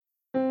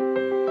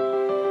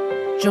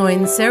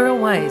Join Sarah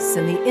Weiss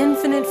in the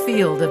infinite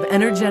field of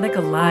energetic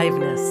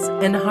aliveness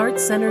and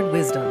heart-centered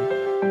wisdom.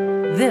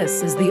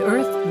 This is the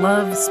Earth,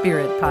 Love,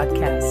 Spirit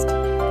podcast.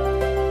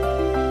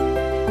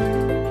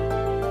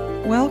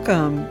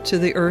 Welcome to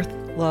the Earth,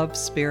 Love,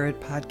 Spirit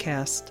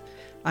podcast.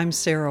 I'm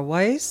Sarah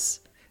Weiss,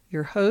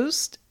 your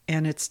host,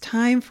 and it's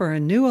time for a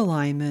new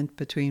alignment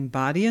between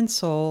body and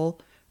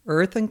soul,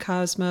 earth and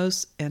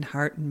cosmos, and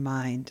heart and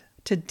mind.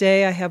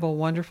 Today I have a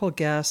wonderful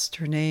guest.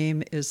 Her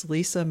name is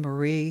Lisa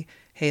Marie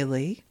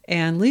Haley,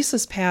 and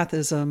Lisa's path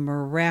is a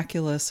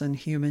miraculous and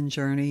human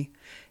journey.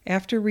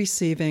 After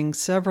receiving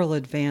several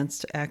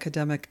advanced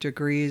academic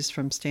degrees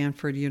from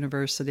Stanford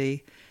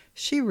University,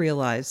 she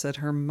realized that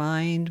her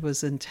mind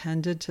was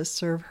intended to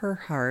serve her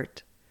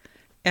heart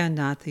and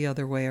not the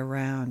other way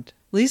around.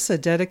 Lisa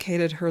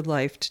dedicated her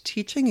life to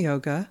teaching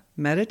yoga,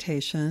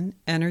 meditation,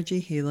 energy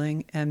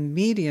healing, and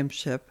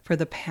mediumship for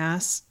the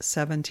past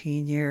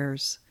 17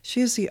 years.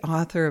 She is the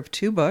author of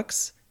 2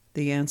 books,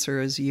 The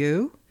Answer Is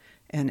You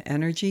and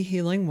Energy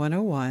Healing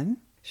 101.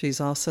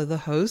 She's also the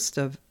host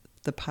of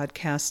the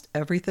podcast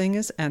Everything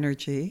is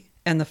Energy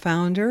and the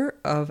founder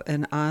of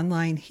an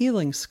online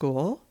healing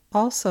school,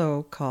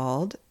 also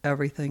called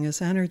Everything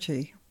is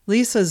Energy.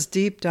 Lisa's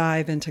deep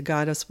dive into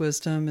goddess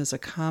wisdom is a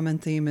common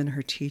theme in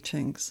her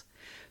teachings.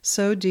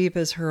 So deep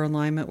is her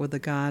alignment with the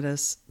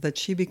goddess that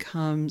she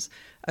becomes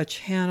a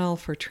channel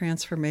for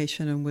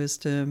transformation and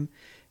wisdom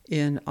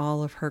in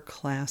all of her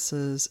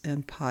classes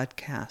and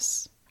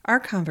podcasts. Our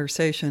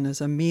conversation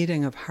is a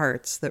meeting of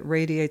hearts that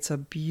radiates a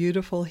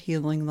beautiful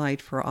healing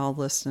light for all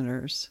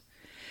listeners.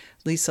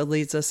 Lisa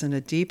leads us in a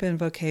deep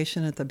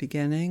invocation at the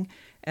beginning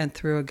and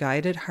through a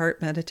guided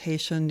heart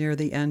meditation near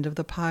the end of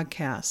the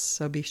podcast,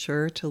 so be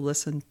sure to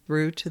listen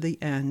through to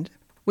the end.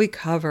 We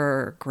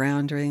cover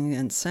grounding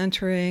and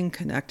centering,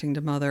 connecting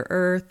to Mother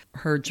Earth,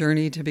 her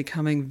journey to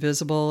becoming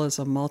visible as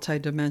a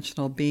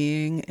multidimensional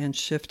being and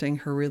shifting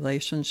her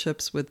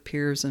relationships with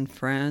peers and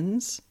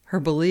friends, her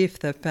belief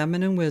that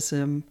feminine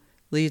wisdom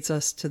leads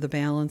us to the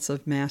balance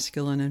of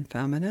masculine and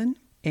feminine,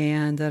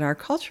 and that our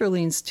culture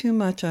leans too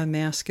much on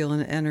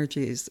masculine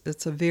energies.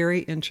 It's a very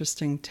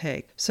interesting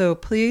take. So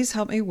please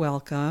help me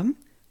welcome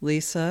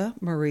Lisa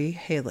Marie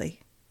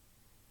Haley.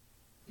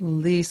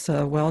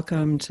 Lisa,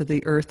 welcome to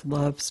the Earth,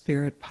 Love,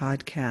 Spirit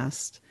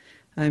podcast.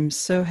 I'm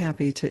so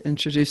happy to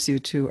introduce you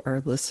to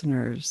our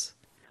listeners.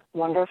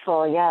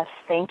 Wonderful. Yes.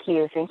 Thank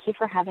you. Thank you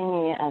for having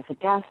me as a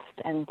guest,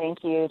 and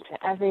thank you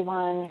to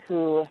everyone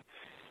who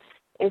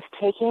is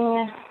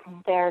taking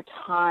their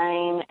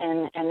time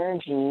and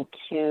energy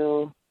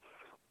to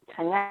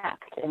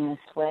connect in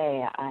this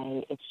way.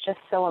 It's just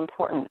so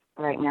important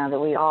right now that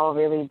we all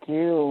really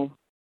do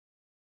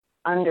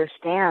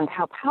understand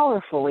how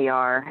powerful we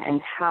are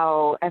and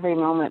how every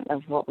moment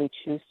of what we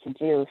choose to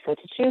do. So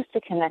to choose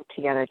to connect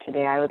together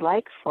today, I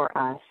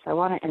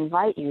want to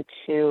invite you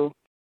to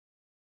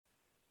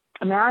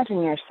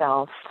imagine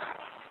yourself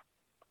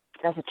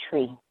as a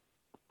tree.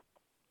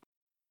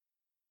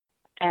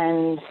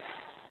 And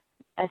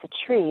as a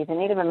tree, the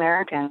Native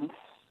Americans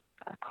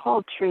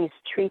called trees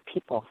tree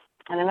people.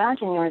 And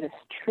imagine you're this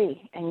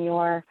tree and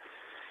you're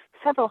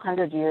several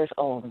hundred years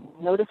old.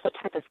 Notice what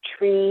type of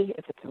tree,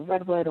 if it's a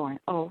redwood or an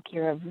oak,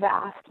 you're a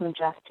vast,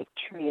 majestic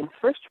tree. And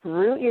first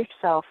root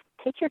yourself,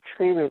 take your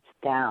tree roots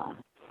down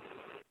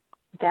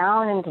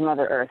into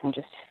Mother Earth, and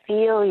just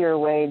feel your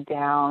way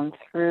down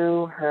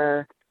through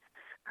her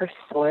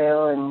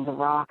soil and the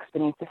rocks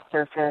beneath the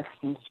surface,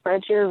 and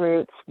spread your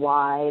roots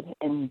wide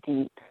and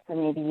deep. So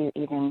maybe you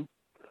even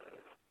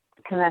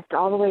connect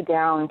all the way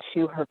down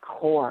to her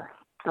core,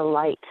 the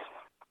light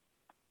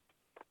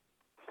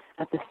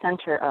at the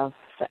center of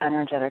the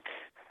energetic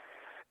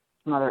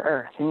Mother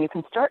Earth. And you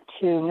can start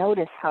to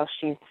notice how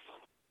she's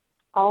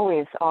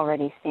always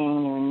already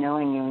seeing you and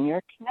knowing you, and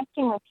you're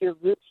connecting with your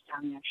roots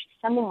down there. She's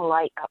sending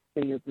light up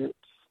through your roots.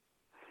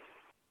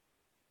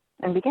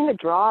 And begin to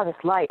draw this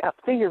light up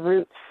through your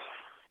roots,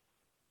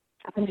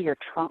 up into your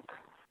trunk.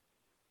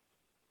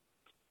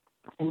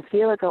 And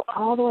feel it go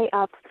all the way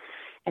up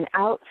and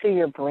out through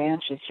your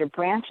branches. Your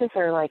branches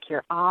are like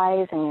your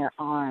eyes and your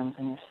arms,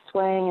 and you're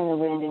swaying in the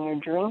wind, and you're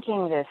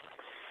drinking this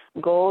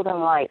golden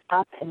light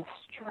up and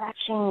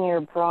stretching your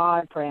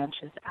broad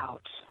branches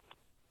out.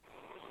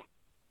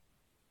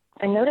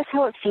 And notice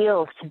how it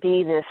feels to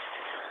be this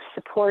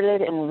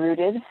supported and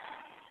rooted.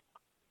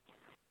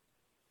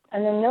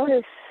 And then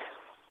notice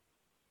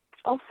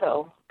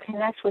also,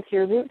 connect with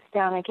your roots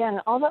down again,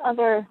 all the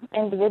other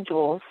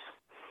individuals,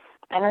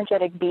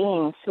 energetic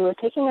beings who are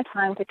taking the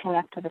time to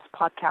connect to this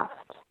podcast.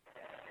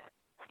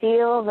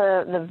 Feel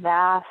the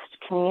vast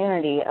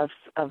community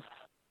of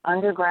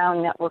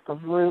underground network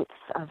of roots,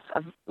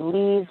 of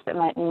leaves that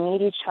might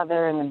meet each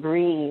other in the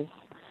breeze.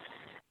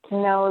 To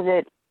know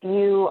that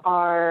you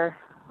are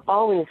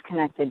always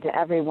connected to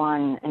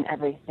everyone and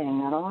everything,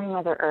 not only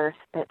Mother Earth,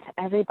 but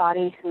to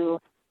everybody who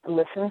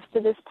listens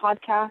to this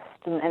podcast.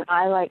 And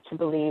I like to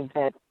believe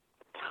that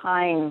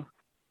time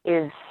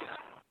is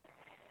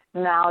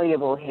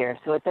malleable here.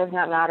 So it does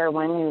not matter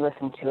when you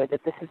listen to it,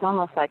 that this is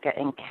almost like an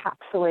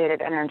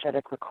encapsulated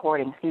energetic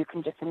recording. So you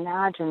can just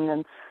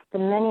imagine the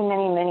many,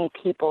 many, many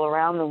people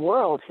around the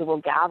world who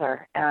will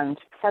gather and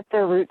set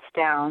their roots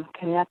down,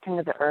 connect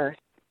into the earth,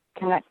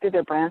 connect through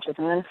their branches,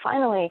 and then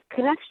finally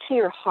connect to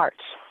your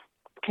heart.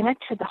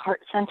 Connect to the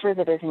heart center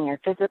that is in your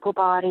physical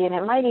body, and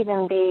it might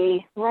even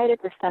be right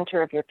at the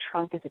center of your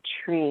trunk as a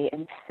tree,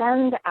 and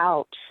send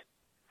out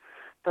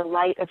the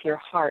light of your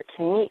heart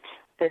to meet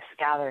this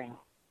gathering,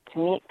 to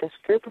meet this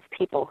group of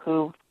people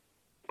who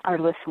are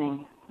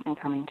listening and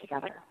coming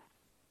together.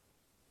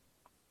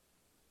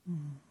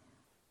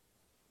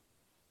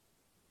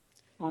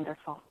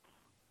 Wonderful.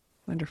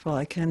 Wonderful.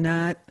 I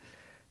cannot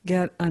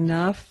get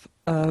enough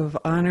of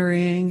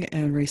honoring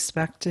and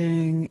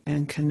respecting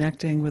and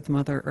connecting with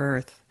Mother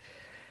Earth.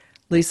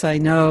 Lisa, I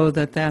know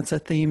that that's a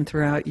theme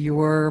throughout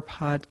your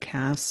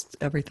podcast.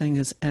 Everything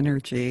is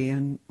energy,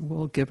 and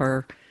we'll give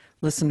our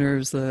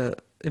listeners the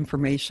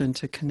information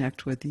to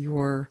connect with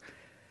your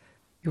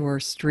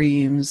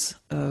streams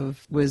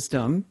of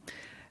wisdom.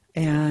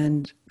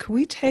 And can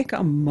we take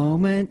a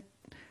moment?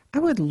 I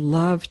would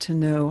love to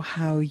know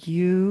how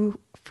you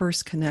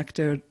first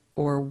connected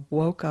or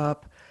woke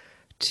up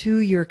to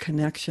your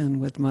connection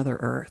with Mother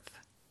Earth.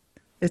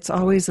 It's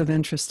always of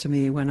interest to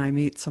me when I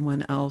meet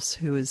someone else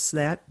who is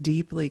that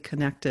deeply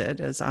connected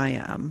as I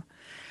am.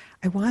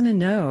 I want to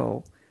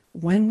know,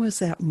 when was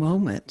that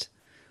moment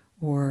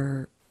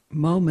or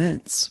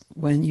moments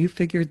when you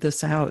figured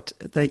this out,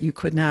 that you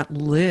could not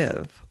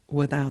live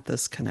without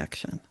this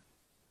connection?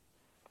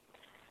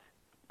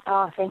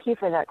 Oh, thank you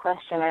for that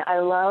question. I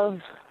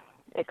love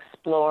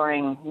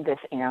exploring this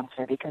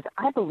answer because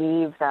I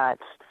believe that,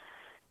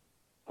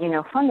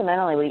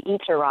 fundamentally we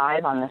each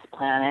arrive on this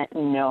planet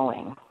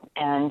knowing,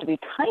 and we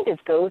kind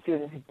of go through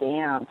this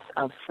dance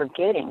of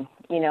forgetting.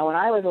 When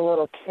I was a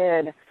little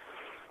kid,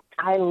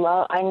 I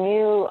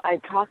knew I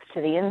talked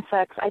to the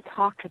insects, I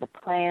talked to the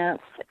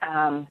plants.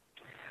 I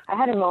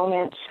had a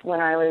moment when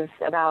I was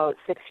about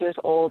 6 years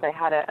old. I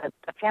had a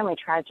family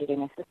tragedy.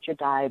 My sister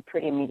died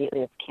pretty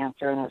immediately of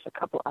cancer, and there was a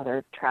couple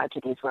other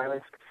tragedies where I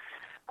was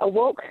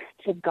awoke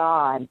to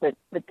God, but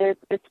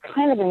it's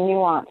kind of a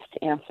nuanced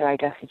answer, I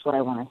guess is what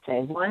I want to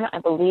say. One, I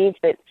believe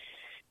that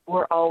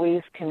we're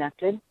always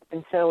connected,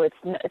 and so it's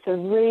a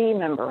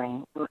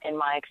remembering, in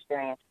my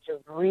experience. It's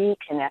a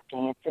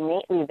reconnecting. It's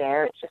innately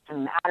there. It's just a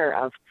matter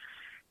of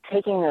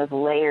taking those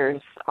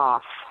layers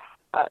off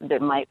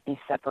that might be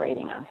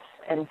separating us.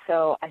 And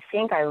so I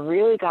think I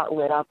really got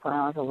lit up when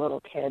I was a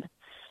little kid.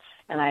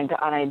 And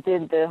I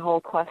did the whole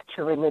quest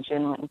to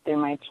religion through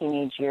my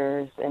teenage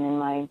years, and in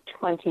my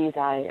 20s,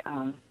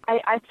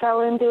 I fell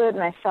into it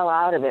and I fell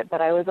out of it.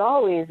 But I was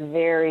always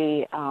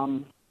very,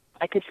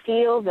 I could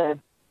feel the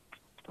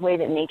way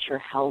that nature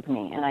held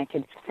me, and I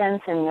could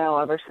sense and know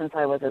ever since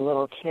I was a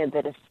little kid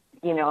that if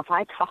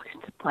I talked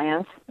to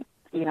plants,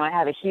 I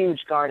have a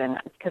huge garden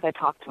because I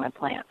talk to my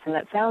plants, and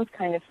that sounds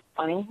kind of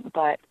funny,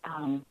 but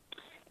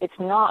it's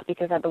not,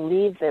 because I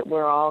believe that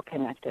we're all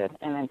connected,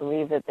 and I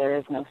believe that there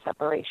is no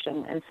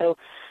separation. And so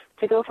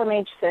to go from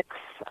age 6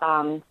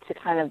 to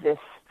kind of this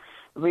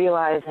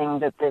realizing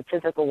that the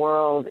physical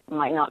world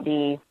might not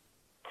be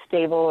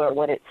stable or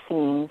what it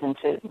seems, and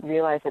to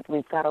realize that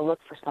we've got to look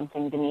for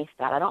something beneath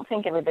that. I don't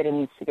think everybody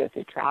needs to go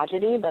through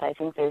tragedy, but I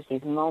think there's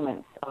these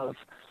moments of,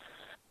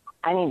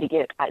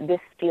 this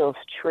feels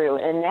true.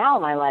 And now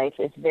my life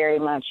is very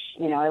much,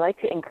 I like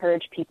to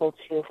encourage people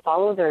to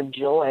follow their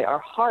joy. Our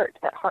heart,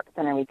 that heart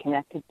center we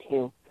connected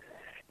to,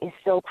 is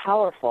so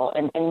powerful.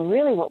 And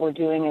really what we're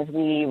doing as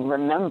we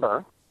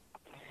remember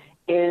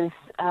is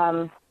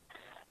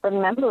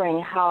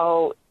remembering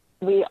how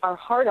our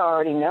heart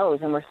already knows,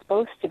 and we're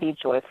supposed to be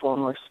joyful,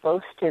 and we're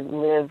supposed to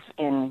live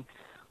in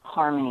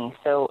harmony.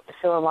 So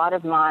a lot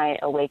of my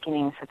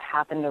awakenings have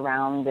happened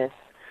around this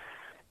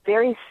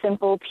very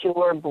simple,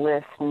 pure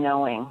bliss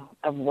knowing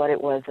of what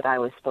it was that I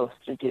was supposed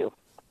to do.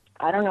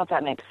 I don't know if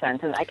that makes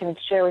sense, and I can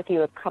share with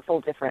you a couple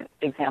different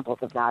examples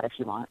of that if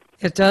you want.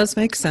 It does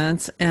make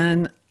sense,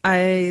 and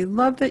I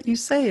love that you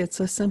say it's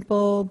a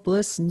simple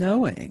bliss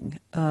knowing.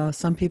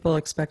 Some people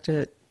expect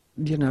it,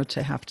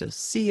 to have to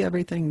see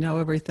everything, know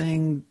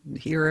everything,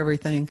 hear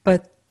everything,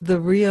 but the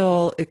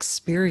real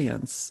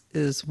experience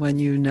is when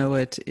you know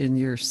it in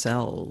your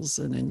cells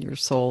and in your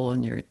soul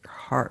and your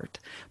heart.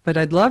 But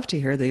I'd love to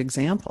hear the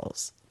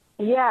examples.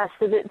 Yeah,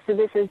 so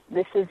this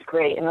is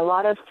great. And a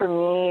lot of, for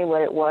me,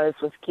 what it was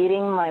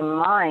getting my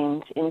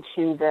mind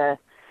into the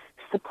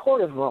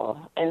supportive role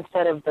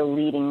instead of the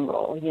leading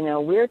role.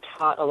 We're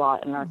taught a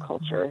lot in our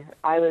culture.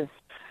 I was,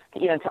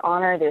 to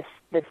honor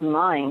this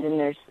mind,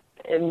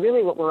 and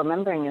really what we're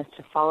remembering is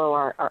to follow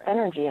our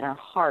energy and our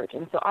heart.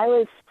 And so I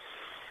was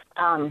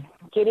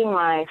getting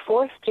my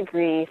 4th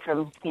degree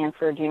from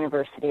Stanford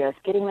University. I was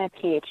getting my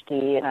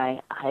PhD, and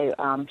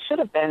I should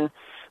have been,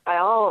 by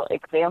all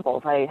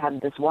examples, I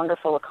had this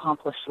wonderful,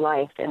 accomplished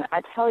life. And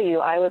I tell you,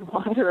 I would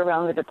wander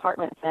around the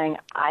department saying,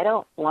 I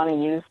don't want to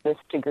use this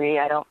degree.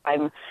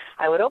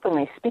 I would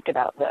openly speak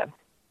about the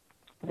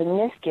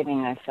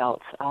misgiving I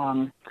felt.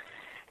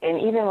 And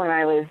even when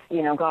I was,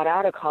 got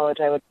out of college,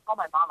 I would tell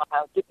my mom,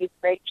 I would get these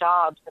great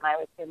jobs, and I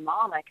would say,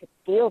 Mom, I could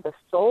feel the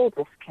soul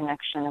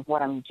disconnection of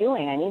what I'm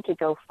doing. I need to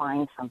go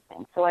find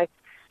something. So I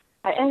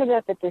ended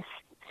up at this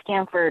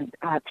Stanford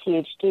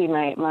PhD.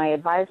 My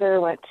advisor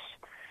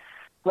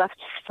left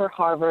for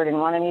Harvard and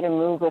wanted me to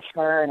move with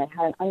her, and I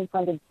had an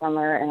unfunded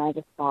summer, and I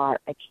just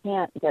thought, I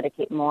can't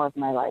dedicate more of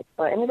my life.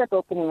 So I ended up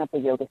opening up a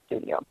yoga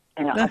studio.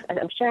 And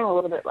I'm sharing a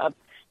little bit of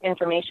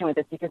information with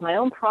this because my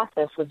own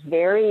process was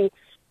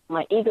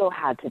my ego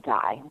had to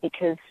die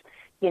because,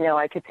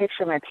 I could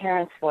picture my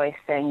parents' voice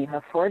saying, you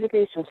have 4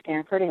 degrees from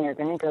Stanford and you're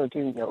going to go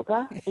do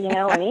yoga,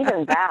 and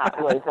even that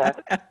was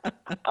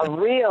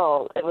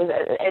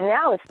and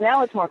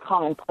now it's more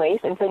commonplace.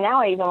 And so now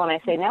when I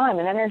say now I'm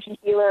an energy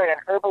healer and an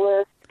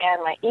herbalist,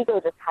 and my ego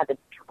just had to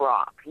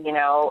drop,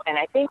 and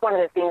I think one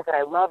of the things that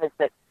I love is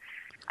that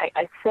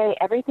I say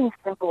everything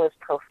simple is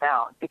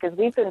profound because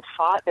we've been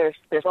taught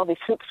there's all these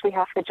hoops we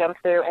have to jump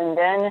through, and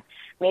then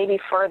maybe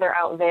further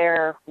out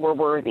there we're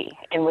worthy.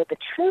 And what the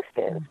truth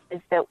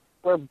is that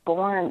we're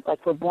born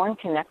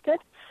connected,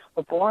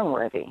 we're born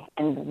worthy,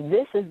 and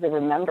this is the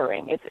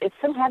remembering. It's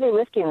some heavy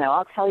lifting, though.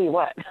 I'll tell you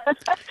what,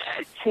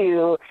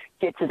 to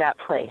get to that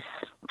place.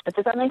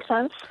 Does that make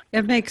sense?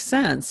 It makes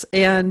sense,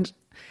 and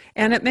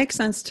it makes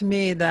sense to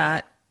me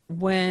that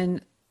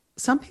when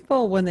some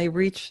people, when they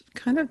reach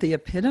kind of the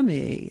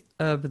epitome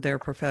of their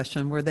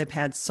profession where they've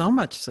had so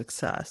much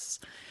success,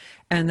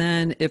 and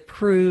then it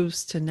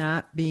proves to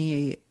not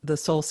be the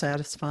soul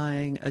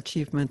satisfying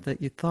achievement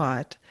that you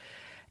thought,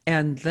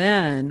 and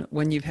then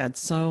when you've had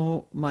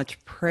so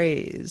much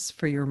praise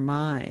for your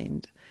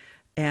mind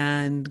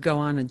and go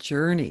on a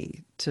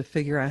journey to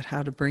figure out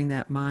how to bring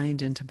that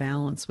mind into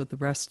balance with the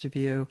rest of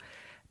you,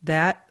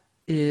 that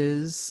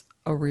is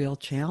a real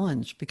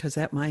challenge because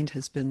that mind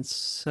has been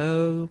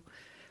so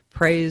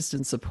praised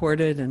and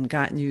supported and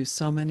gotten you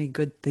so many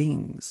good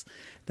things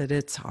that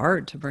it's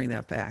hard to bring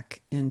that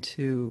back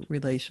into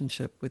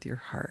relationship with your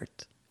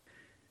heart.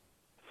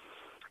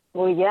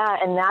 Well, yeah,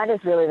 and that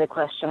is really the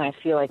question I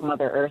feel like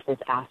Mother Earth is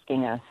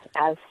asking us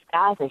as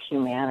a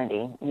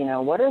humanity.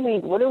 What do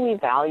we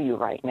value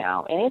right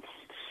now? And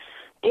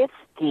it's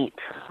deep,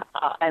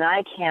 and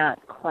I can't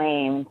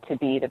claim to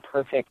be the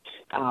perfect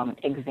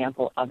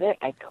example of it.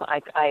 I'm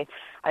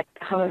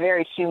a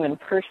very human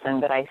person,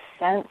 but I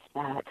sense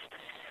that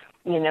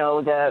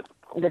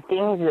the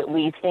things that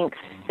we think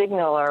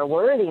signal our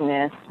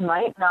worthiness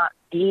might not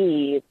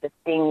be the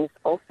things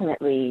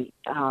ultimately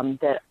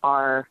that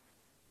are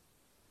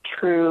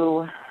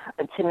true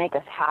to make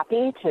us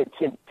happy,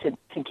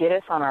 to get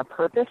us on our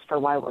purpose for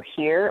why we're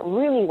here,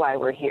 really why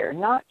we're here,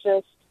 not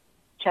just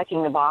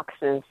checking the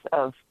boxes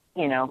of,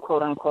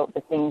 quote unquote,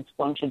 the things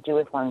one should do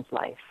with one's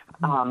life.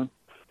 And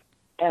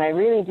I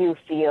really do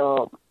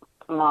feel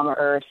Mama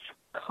Earth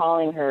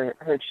calling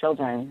her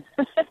children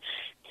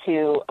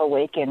to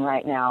awaken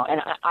right now.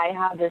 And I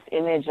have this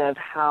image of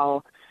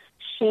how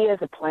she as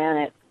a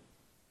planet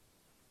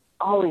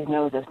always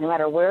knows us. No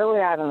matter where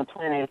we're at on the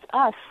planet, it's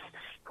us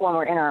when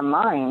we're in our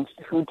minds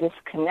who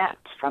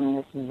disconnect from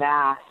this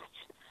vast,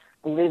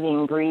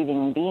 living,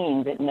 breathing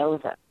being that knows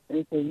us.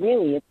 And so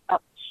really it's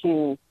up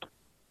to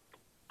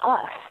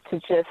us to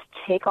just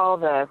take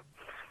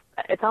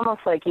it's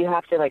almost like you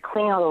have to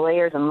clean all the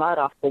layers of mud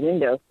off the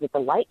window so that the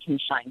light can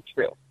shine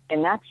through.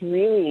 And that's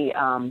really,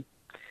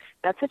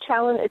 that's a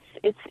challenge.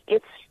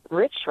 It's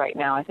rich right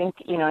now. I think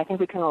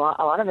we can, a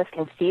lot of us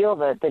can feel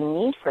the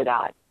need for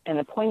that and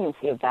the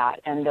poignancy of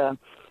that and the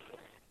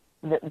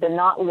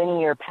not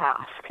linear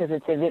path, because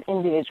it's an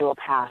individual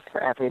path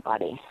for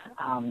everybody.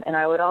 And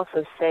I would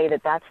also say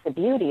that that's the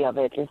beauty of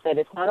it, is that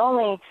it's not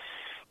only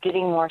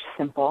getting more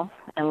simple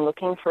and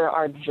looking for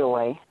our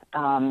joy,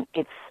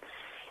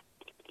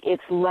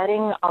 it's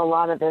letting a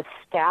lot of the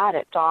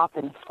static stop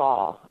and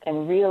fall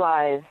and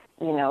realize,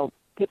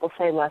 people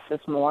say less is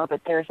more, but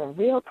there's a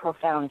real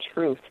profound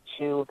truth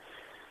to,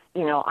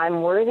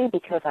 I'm worthy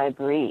because I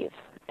breathe,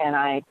 and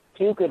I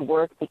do good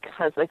work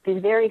because,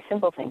 these very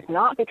simple things,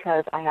 not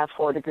because I have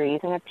 4 degrees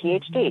and a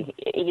PhD.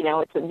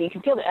 You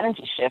can feel the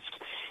energy shift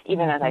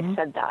even as I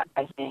said that,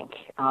 I think.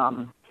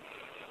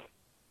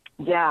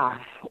 Yeah,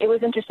 it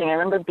was interesting. I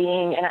remember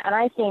being, and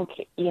I think,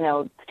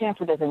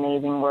 Stanford does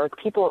amazing work.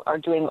 People are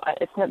doing,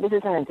 this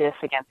isn't a diss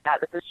against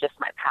that. This is just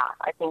my path.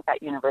 I think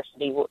that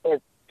university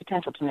has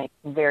potential to make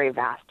very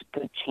vast,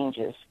 good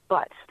changes.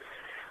 But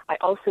I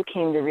also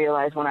came to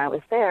realize when I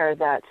was there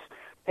that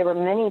there were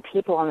many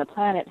people on the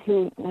planet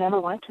who never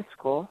went to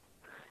school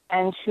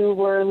and who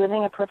were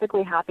living a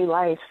perfectly happy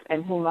life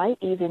and who might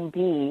even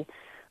be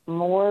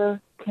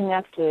more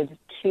connected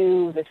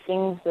to the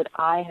things that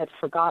I had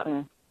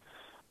forgotten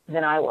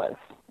than I was.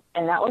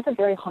 And that was a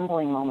very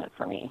humbling moment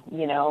for me,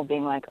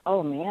 being like,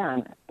 oh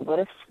man, what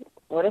if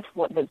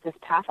this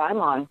path I'm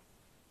on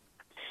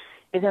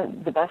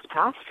isn't the best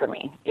path for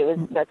me?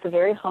 That's a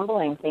very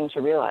humbling thing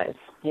to realize,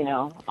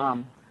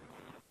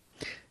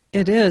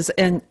 It is.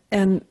 And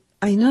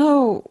I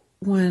know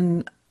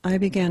when I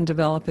began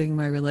developing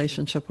my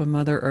relationship when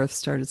Mother Earth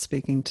started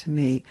speaking to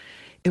me,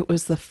 it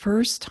was the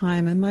first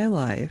time in my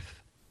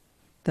life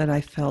that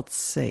I felt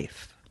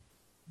safe,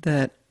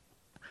 that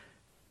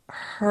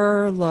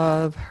her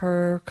love,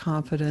 her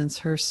confidence,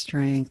 her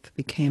strength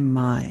became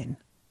mine.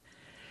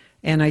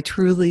 And I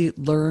truly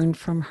learned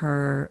from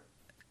her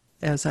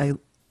as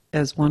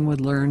one would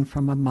learn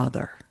from a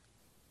mother.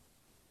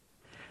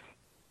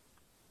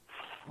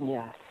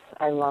 Yes,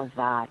 I love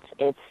that.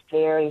 It's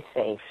very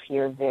safe.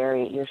 You're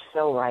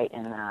so right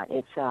in that.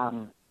 It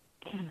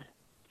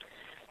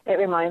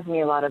reminds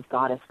me a lot of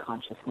goddess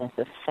consciousness,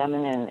 of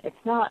feminine. It's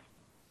not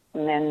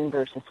men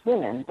versus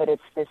women, but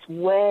it's this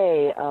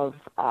way of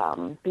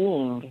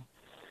being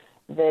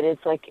that is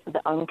like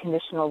the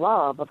unconditional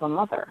love of a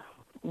mother.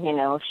 You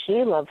know,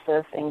 she loves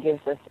us and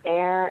gives us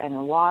air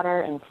and water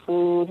and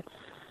food,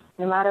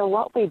 no matter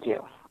what we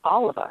do,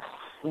 all of us,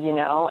 you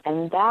know,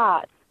 and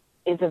that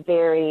is a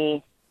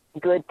very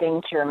good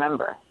thing to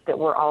remember, that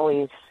we're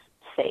always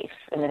safe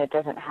and that it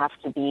doesn't have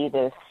to be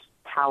this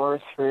power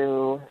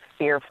through,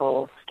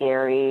 fearful,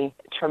 scary,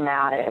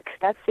 traumatic.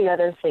 That's the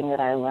other thing that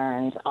I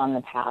learned on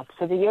the path.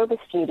 So the yoga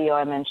studio,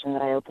 I mentioned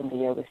that I opened the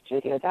yoga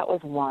studio. That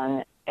was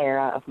one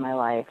era of my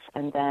life.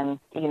 And then,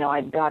 you know, I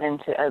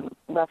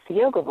left the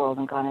yoga world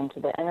and got into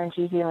the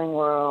energy healing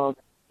world,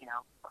 you know,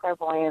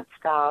 clairvoyant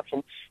stuff.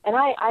 And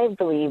I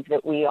believe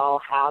that we all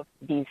have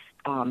these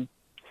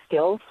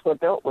skills. We're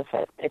built with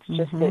it. It's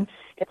just that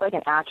it's like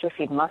an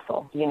atrophied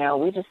muscle. You know,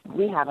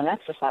 we haven't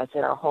exercised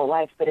it our whole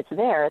life, but it's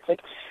there. It's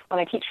like when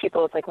I teach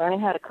people, it's like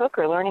learning how to cook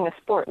or learning a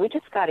sport. We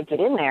just got to get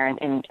in there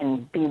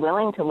and be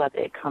willing to let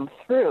it come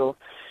through.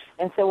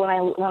 And so when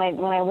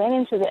I went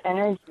into the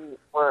energy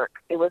work,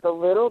 it was a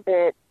little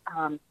bit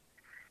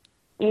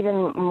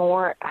even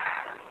more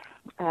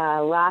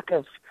lack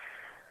of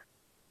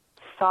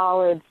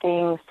solid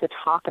things to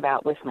talk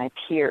about with my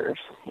peers,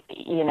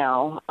 you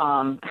know.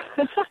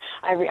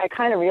 I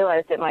kind of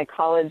realized at my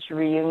college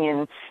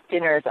reunion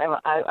dinners,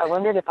 I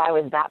wondered if I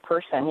was that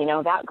person, you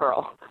know, that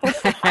girl.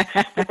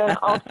 But then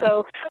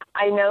also,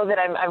 I know that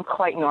I'm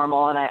quite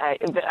normal, and I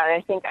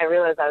think I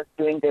realized I was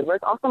doing good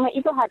work. Also, my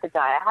ego had to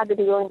die. I had to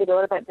be willing to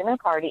go to that dinner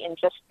party and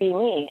just be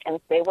me and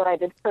say what I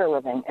did for a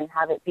living and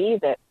have it be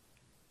that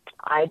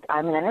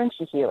I'm an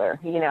energy healer,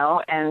 you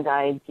know, and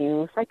I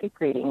do psychic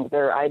readings,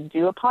 or I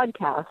do a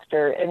podcast,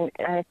 and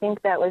I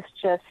think that was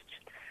just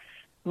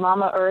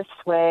Mama Earth's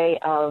way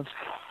of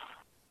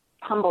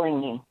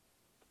humbling me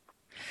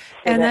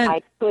so that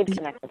I could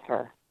connect with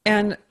her.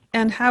 And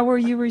how were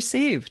you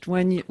received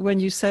when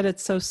you said it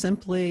so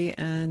simply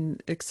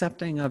and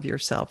accepting of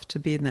yourself to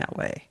be in that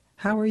way?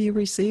 How were you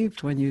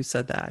received when you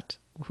said that,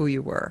 who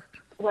you were?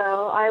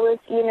 Well, I was,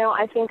 you know,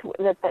 I think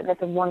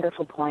that's a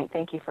wonderful point.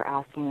 Thank you for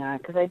asking that,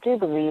 because I do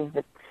believe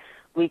that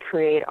we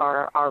create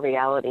our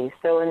reality.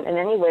 So in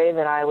any way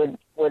that I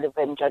would have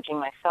been judging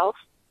myself,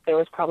 there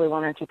was probably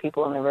one or two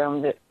people in the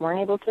room that weren't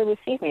able to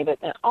receive me. But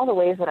in all the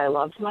ways that I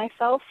loved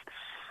myself,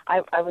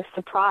 I was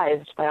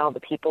surprised by all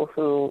the people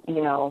who,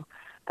 you know,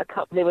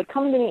 they would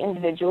come to me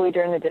individually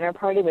during the dinner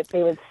party, but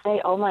they would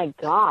say, "Oh my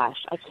gosh,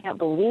 I can't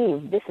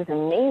believe this is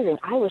amazing.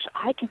 I wish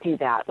I could do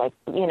that." Like,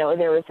 you know,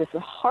 there was this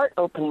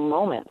heart-opening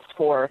moments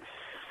for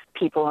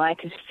people, and I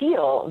could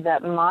feel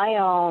that my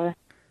own,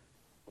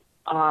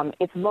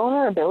 it's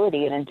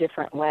vulnerability in a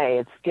different way.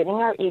 It's getting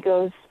our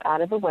egos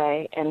out of the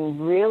way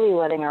and really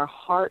letting our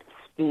hearts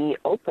be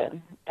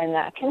open, and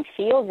that can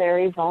feel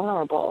very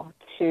vulnerable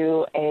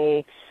to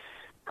a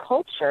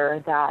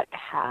culture that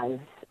has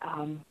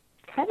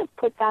kind of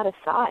put that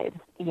aside,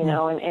 you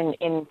know, and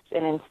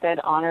instead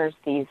honors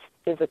these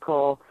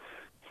physical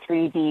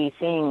 3D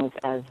things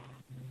as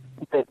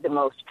the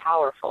most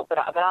powerful. But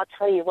I'll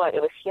tell you what,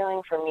 it was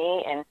healing for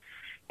me, and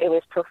it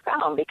was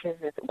profound, because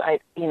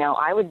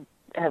I would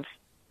have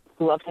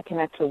loved to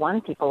connect to one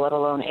people, let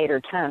alone 8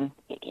 or 10.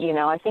 You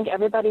know, I think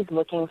everybody's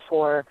looking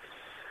for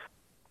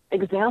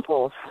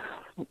examples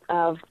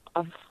of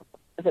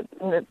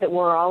that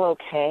we're all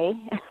okay,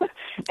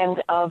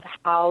 and of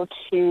how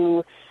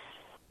to,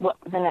 what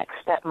the next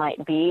step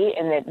might be,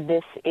 and that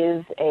this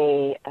is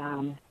a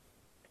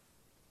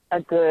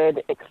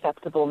good,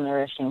 acceptable,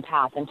 nourishing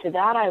path. And to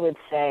that, I would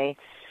say,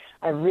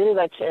 I really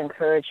like to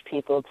encourage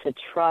people to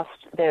trust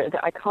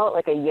I call it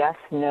like a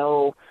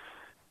yes-no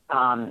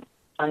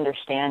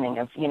understanding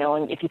of, you know,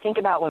 and if you think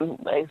about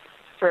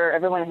for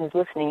everyone who's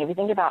listening, if you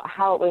think about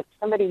how with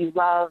somebody you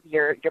love,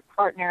 your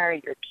partner,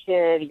 your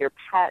kid, your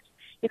pet,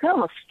 you can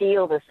almost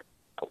feel this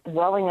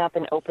welling up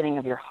and opening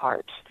of your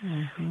heart.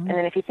 And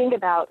then if you think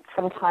about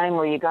some time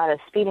where you got a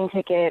speeding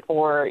ticket,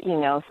 or, you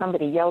know,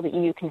 somebody yelled at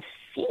you, you can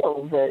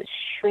feel the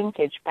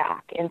shrinkage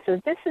back. And so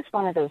this is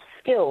one of those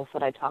skills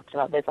that I talked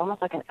about. It's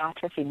almost like an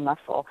atrophied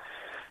muscle.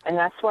 And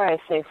that's why I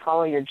say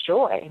follow your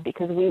joy,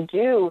 because I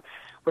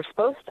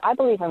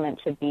believe we're meant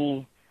to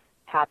be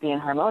happy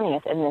and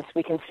harmonious in this.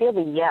 We can feel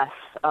the yes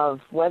of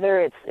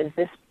whether is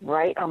this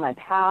right on my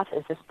path?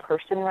 Is this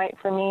person right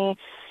for me?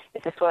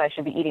 Is this what I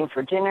should be eating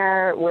for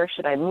dinner? Where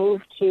should I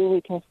move to?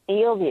 We can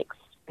feel the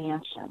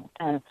expansion.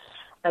 And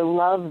I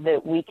love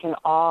that we can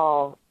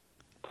all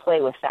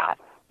play with that.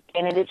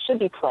 And it should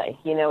be play.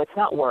 You know, it's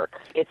not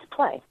work. It's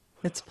play.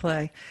 It's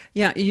play.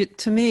 Yeah,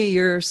 to me,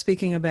 you're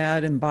speaking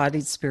about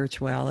embodied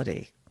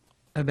spirituality,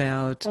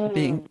 about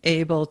being Mm,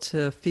 able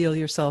to feel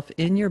yourself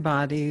in your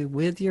body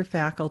with your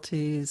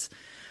faculties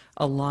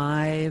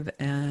alive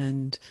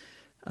and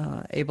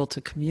able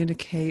to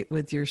communicate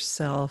with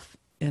yourself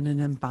in an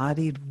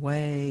embodied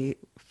way,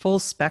 full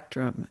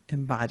spectrum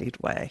embodied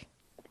way.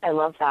 I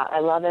love that. I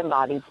love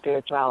embodied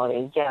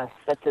spirituality. Yes,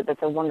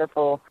 that's a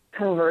wonderful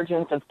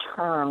convergence of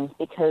terms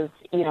because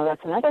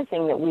that's another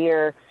thing that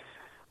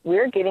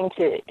we're getting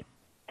to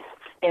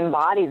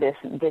embody this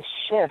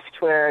shift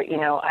where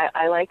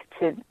I like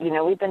to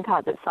we've been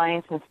taught that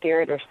science and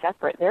spirit are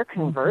separate. They're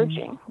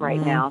converging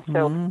right now.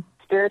 So Hmm.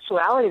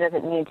 spirituality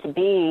doesn't need to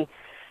be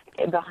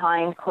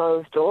behind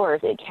closed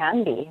doors. It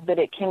can be, but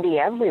it can be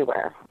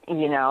everywhere.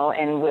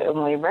 And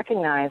when we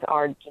recognize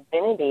our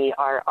divinity,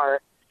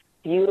 our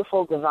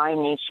beautiful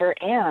divine nature,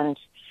 and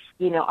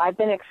I've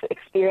been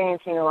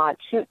experiencing a lot.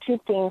 Two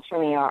things for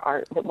me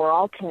are that we're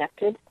all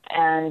connected,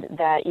 and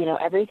that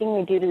everything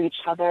we do to each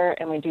other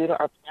and we do to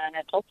our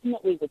planet,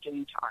 ultimately we're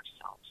doing to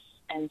ourselves.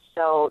 And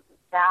so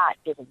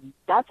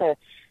that's a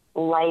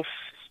life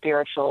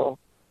spiritual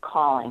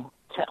calling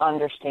to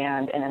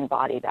understand and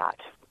embody that.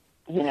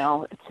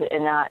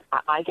 And that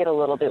I get a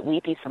little bit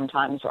weepy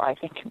sometimes, where I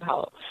think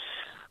about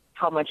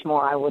how much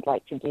more I would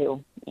like to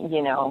do,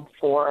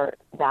 for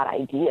that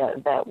idea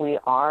that we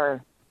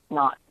are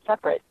not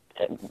separate,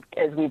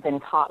 as we've been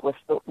taught with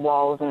the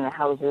walls and the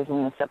houses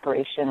and the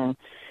separation and,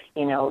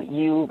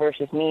 you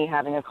versus me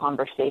having a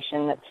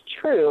conversation. That's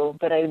true,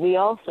 but we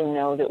also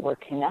know that we're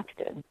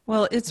connected.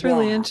 Well, it's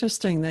really Yeah.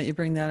 interesting that you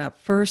bring that up.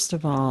 First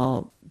of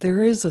all,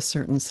 there is a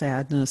certain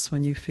sadness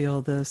when you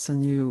feel this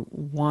and you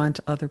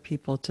want other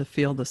people to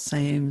feel the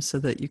same so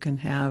that you can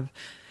have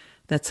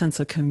that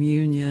sense of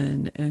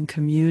communion and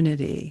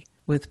community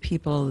with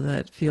people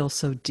that feel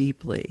so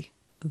deeply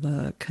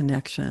the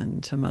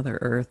connection to Mother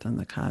Earth and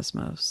the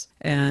cosmos.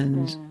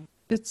 And Mm.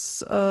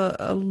 it's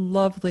a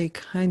lovely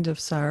kind of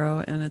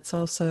sorrow, and it's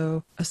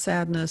also a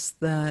sadness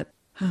that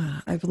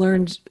I've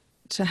learned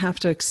to have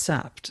to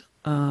accept,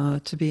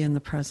 to be in the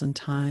present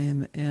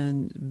time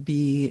and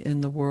be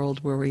in the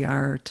world where we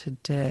are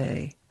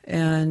today.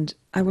 And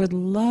I would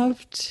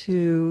love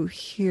to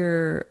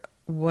hear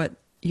what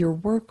your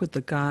work with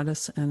the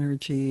goddess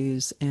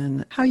energies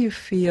and how you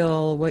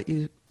feel, what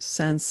you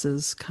sense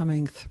is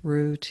coming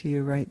through to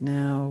you right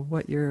now,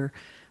 what your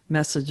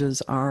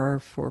messages are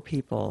for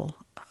people.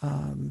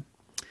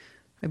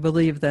 I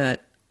believe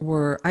that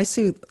I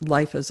see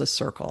life as a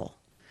circle,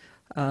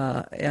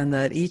 and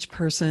that each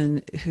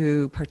person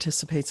who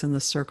participates in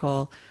the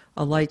circle,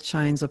 a light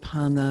shines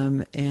upon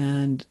them,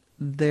 and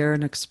they're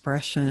an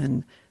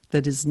expression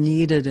that is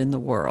needed in the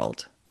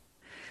world.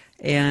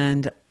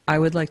 And I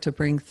would like to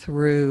bring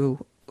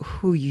through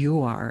who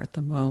you are at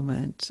the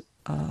moment,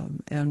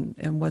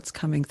 and what's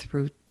coming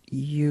through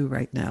you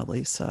right now,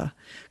 Lisa.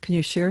 Can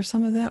you share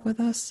some of that with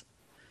us?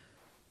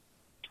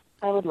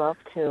 I would love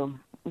to.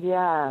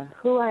 Yeah,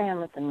 who I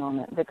am at the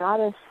moment. The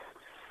goddess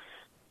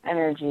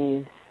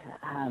energies.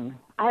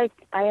 I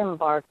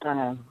embarked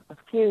on a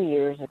few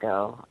years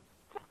ago,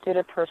 did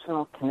a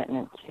personal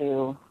commitment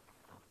to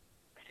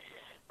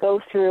go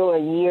through a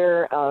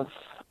year of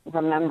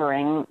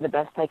remembering the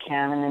best I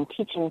can and then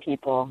teaching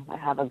people. I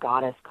have a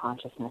goddess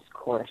consciousness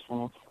course,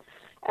 and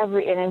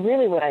and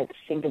really what I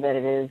think of it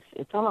is,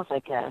 it's almost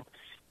like a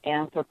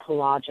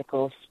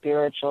anthropological,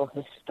 spiritual,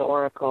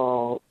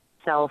 historical,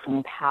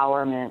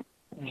 self-empowerment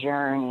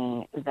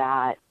journey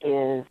that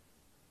is,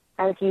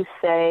 as you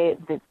say,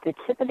 the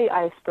tip of the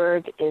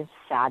iceberg is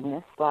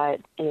sadness, but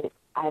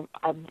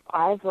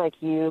I've like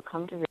you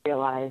come to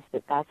realize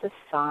that that's a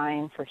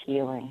sign for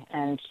healing,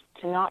 and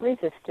to not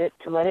resist it,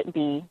 to let it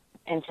be,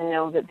 and to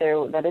know that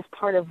that is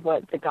part of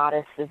what the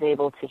goddess is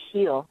able to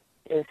heal,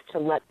 is to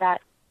let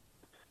that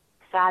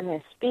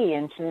sadness be,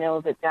 and to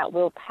know that that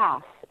will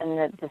pass, and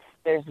that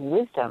there's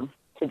wisdom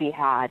to be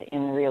had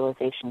in the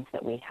realizations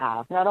that we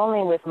have. Not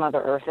only with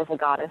Mother Earth as a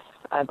goddess,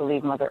 I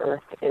believe Mother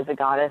Earth is a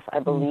goddess. I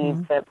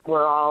believe that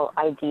we're all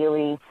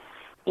ideally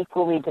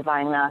equally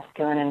divine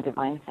masculine and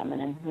divine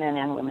feminine, men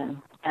and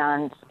women.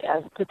 And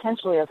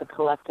potentially as a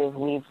collective,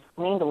 we've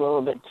leaned a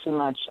little bit too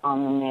much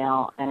on the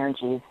male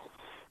energies.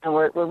 And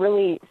we're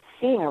really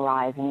seeing a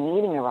rise and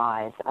needing a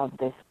rise of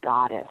this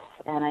goddess.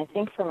 And I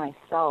think for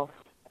myself,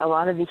 a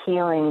lot of the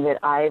healing that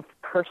I've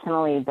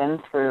personally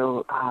been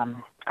through,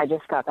 I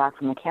just got back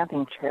from a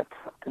camping trip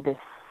spent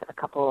a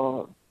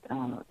couple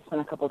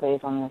of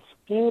days on this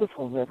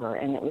beautiful river,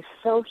 and it was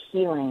so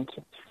healing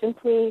to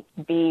simply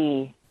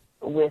be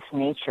with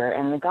nature.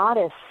 And the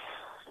goddess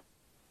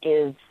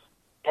is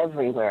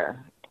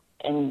everywhere.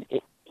 And,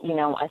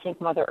 I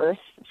think Mother Earth,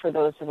 for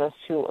those of us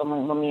who,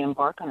 when we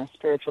embark on a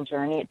spiritual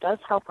journey, it does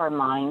help our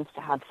minds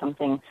to have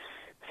something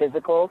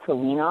physical to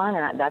lean on.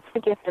 And that's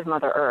the gift of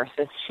Mother Earth,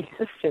 is she's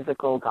a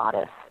physical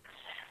goddess.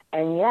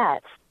 And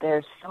yet,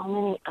 there's so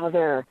many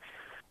other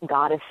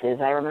goddesses.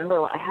 I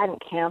remember I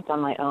hadn't camped on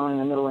my own in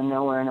the middle of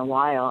nowhere in a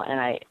while, and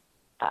I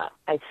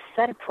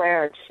said a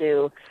prayer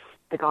to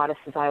the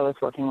goddesses I was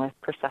working with,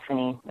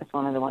 Persephone is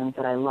one of the ones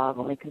that I love,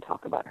 and we can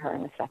talk about her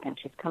in a second.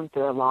 She's come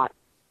through a lot.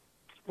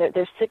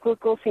 There's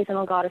cyclical,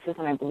 seasonal goddesses,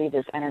 and I believe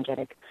there's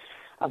energetic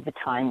of the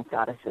times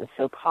goddesses.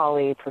 So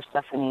Kali,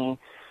 Persephone,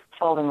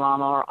 Falden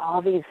Lama, are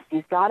all these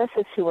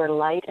goddesses who are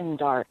light and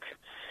dark.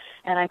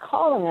 And I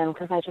called on them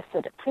because I just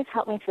said, please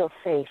help me feel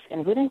safe.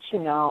 And wouldn't you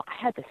know,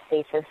 I had the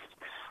safest.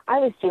 I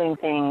was doing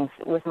things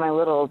with my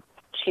little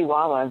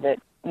chihuahua that,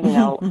 you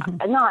know,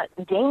 not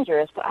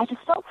dangerous, but I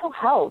just felt so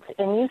held.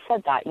 And you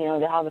said that, you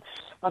know, how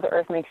Mother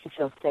Earth makes you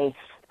feel safe.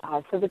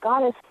 So the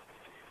goddess,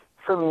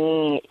 for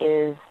me,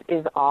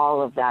 is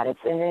all of that.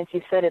 And as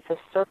you said, it's a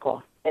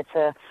circle. It's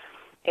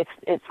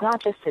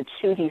not just a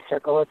 2D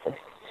circle. It's a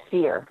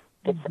sphere.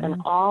 It's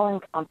an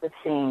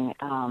all-encompassing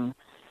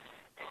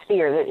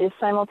sphere that is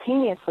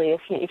simultaneously,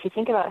 if you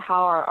think about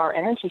how our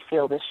energy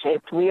field is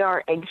shaped, we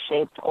are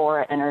egg-shaped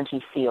aura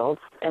energy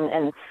fields,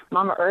 and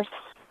Mama Earth's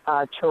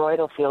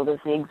toroidal field is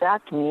the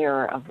exact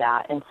mirror of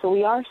that. And so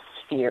we are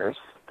spheres.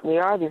 We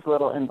are these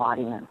little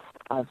embodiments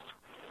of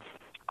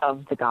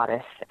the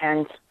goddess.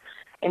 And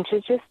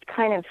to just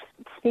kind of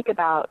speak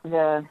about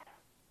the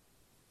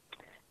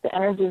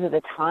energies of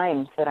the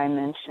times that I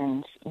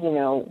mentioned, you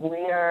know,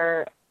 we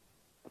are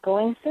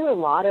going through a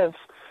lot of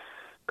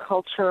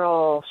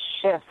cultural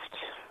shift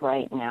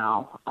right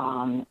now.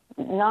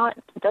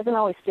 It doesn't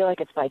always feel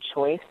like it's by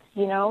choice,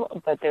 you know,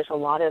 but there's a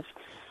lot of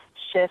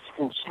shifts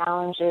and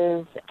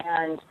challenges.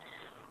 And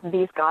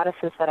these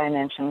goddesses that I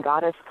mentioned,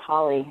 Goddess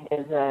Kali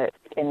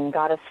and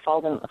Goddess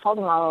Falden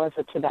Lama is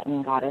a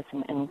Tibetan goddess,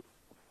 and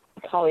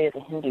Kali is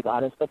a Hindu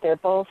goddess, but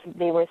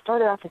they were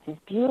started off as these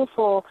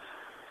beautiful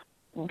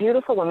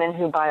women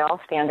who, by all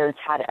standards,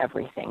 had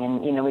everything.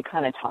 And, you know, we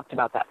kind of talked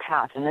about that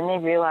path. And then they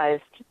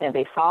realized that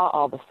they saw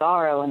all the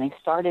sorrow, and they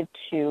started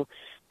to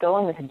go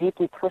on this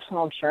deeply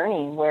personal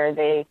journey where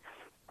they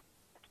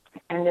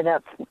ended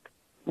up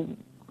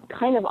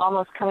kind of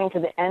almost coming to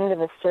the end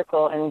of a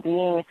circle and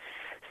being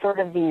sort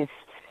of these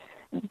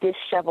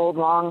disheveled,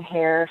 long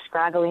hair,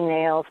 scraggly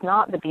nails,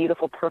 not the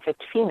beautiful,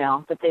 perfect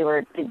female, but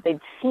they'd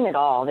seen it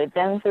all. They'd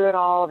been through it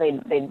all.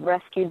 They'd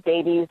rescued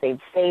babies. They'd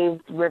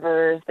saved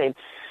rivers. They'd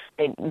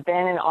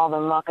been in all the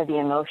muck of the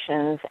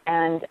emotions.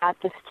 And at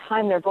this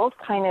time, they're both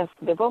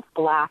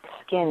black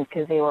skinned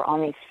because they were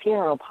on these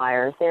funeral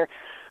pyres.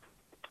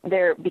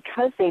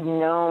 Because they'd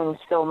known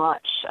so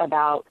much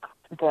about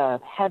the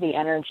heavy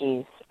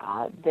energies,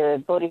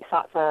 the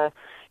Bodhisattva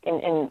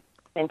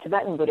in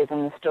Tibetan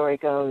Buddhism, the story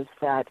goes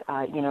that,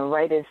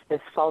 right as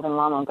this Falden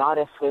Lama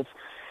goddess was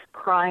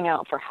crying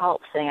out for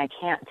help, saying, I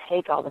can't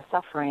take all the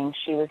suffering,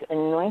 she was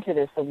anointed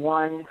as the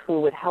one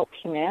who would help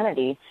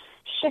humanity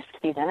shift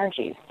these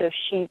energies. So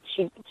she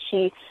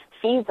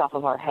feeds off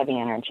of our heavy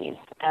energies.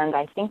 And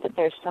I think that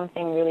there's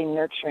something really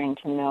nurturing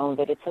to know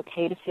that it's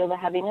okay to feel the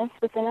heaviness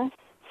within us,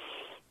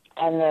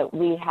 and that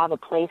we have a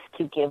place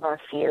to give our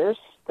fears,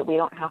 that we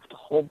don't have to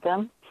hold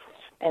them.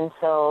 And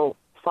so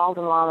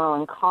Falden Lama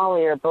and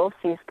Kali are both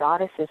these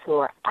goddesses who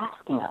are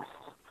asking us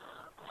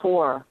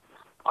for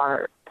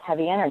our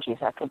heavy energies.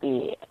 That could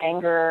be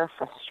anger,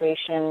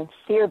 frustration,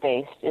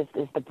 fear-based is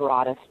the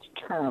broadest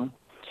term.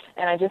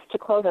 And to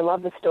close, I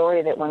love the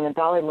story that when the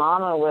Dalai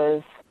Lama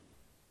was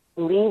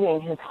leaving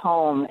his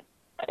home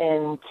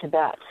in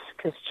Tibet,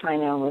 because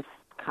China was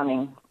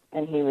coming,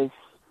 and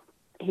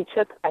he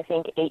took, I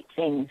think, 8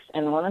 things.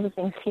 And one of the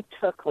things he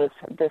took was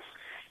this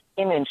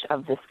image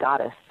of this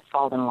goddess,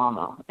 Falden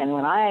Lama. And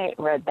when I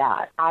read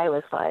that, I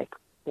was like,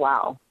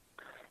 wow.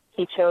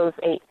 He chose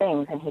 8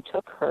 things, and he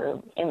took her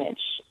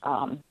image.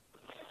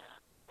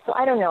 So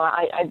I don't know.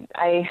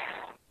 I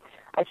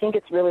think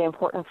it's really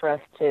important for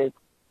us to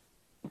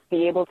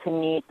be able to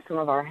meet some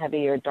of our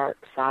heavier dark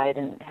side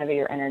and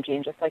heavier energy,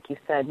 and just like you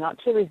said, not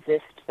to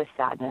resist the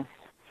sadness.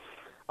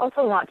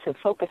 Also not to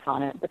focus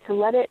on it, but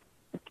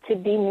to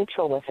be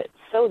neutral with it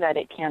so that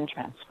it can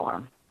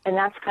transform. And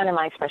that's kind of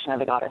my expression of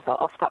the goddess.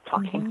 I'll stop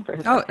talking for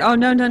a second. Oh,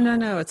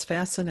 no. It's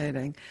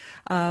fascinating.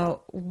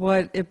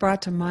 What it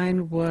brought to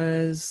mind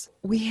was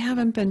we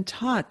haven't been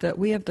taught that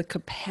we have the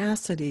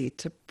capacity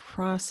to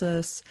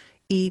process,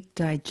 eat,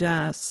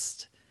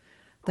 digest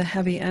the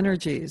heavy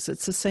energies.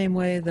 It's the same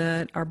way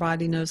that our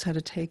body knows how to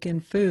take in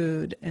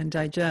food and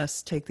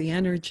digest, take the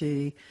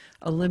energy,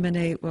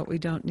 eliminate what we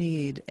don't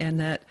need, and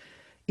that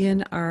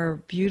in our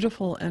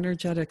beautiful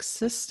energetic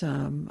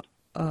system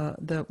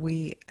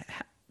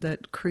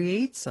that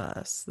creates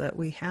us, that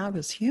we have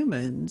as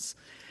humans,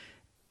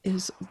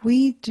 is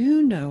we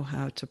do know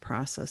how to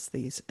process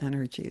these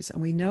energies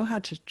and we know how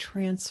to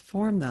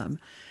transform them,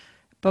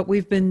 but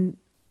we've been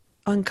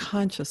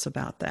unconscious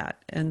about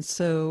that. And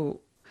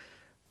so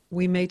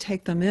we may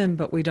take them in,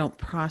 but we don't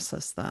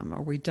process them, or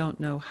we don't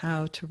know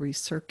how to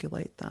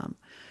recirculate them.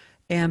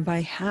 And by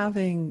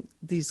having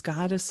these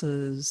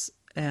goddesses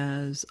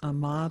as a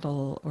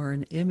model or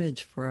an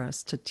image for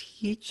us to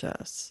teach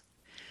us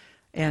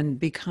and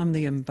become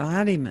the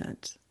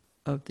embodiment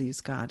of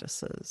these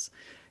goddesses.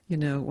 You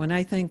know, when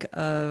I think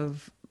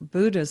of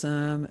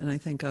Buddhism and I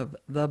think of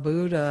the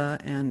Buddha,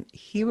 and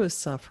he was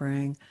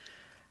suffering,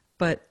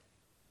 but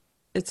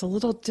it's a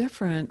little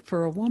different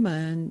for a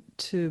woman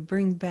to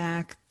bring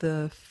back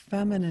the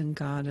feminine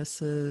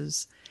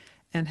goddesses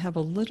and have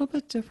a little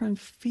bit different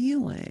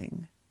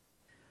feeling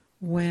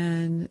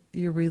when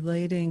you're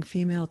relating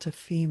female to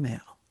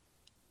female.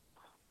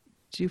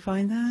 Do you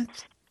find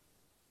that?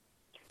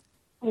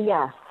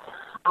 Yes,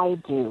 I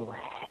do.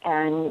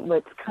 And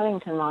what's coming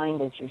to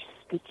mind as you're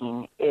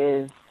speaking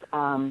is,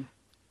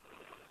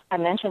 I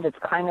mentioned it's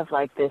kind of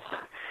like this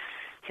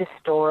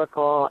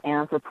historical,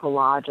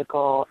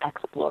 anthropological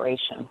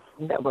exploration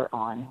that we're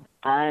on.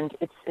 And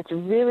it's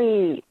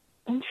really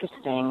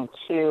interesting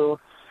to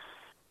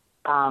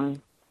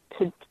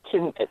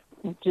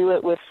do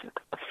it with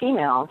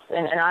females.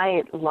 And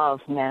I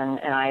love men,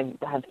 and I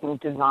have some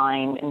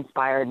divine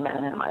inspired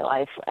men in my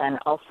life. And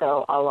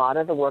also a lot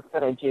of the work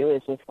that I do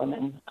is with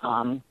women.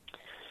 And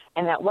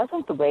that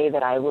wasn't the way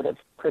that I would have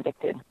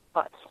predicted.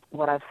 But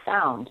what I've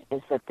found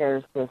is that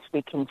there's this,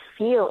 we can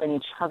feel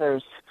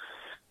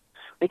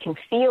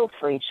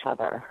for each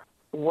other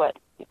what,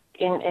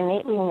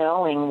 innately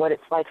knowing what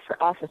it's like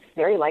for us is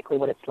very likely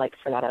what it's like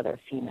for that other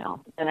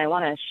female. And I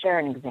want to share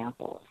an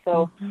example.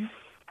 So,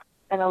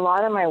 in a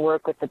lot of my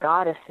work with the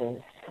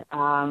goddesses,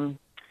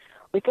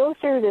 we go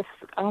through this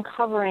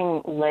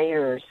uncovering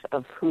layers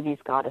of who these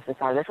goddesses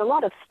are. There's a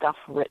lot of stuff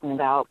written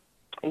about,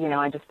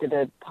 I just did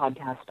a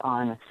podcast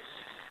on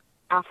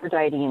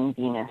Aphrodite and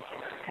Venus,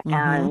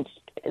 and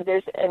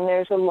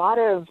there's a lot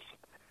of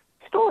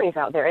stories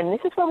out there, and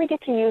this is where we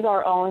get to use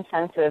our own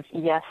sense of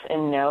yes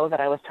and no that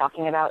I was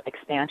talking about,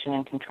 expansion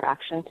and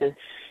contraction, to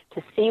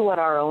see what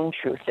our own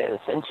truth is,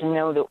 and to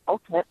know that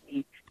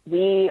ultimately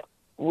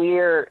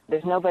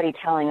there's nobody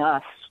telling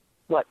us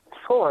what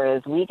for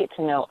is. We get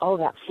to know,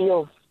 that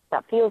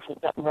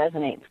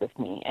resonates with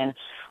me. And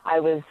I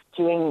was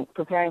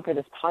preparing for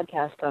this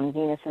podcast on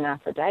Venus and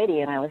Aphrodite,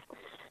 and I was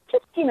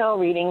just,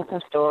 reading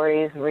some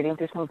stories, reading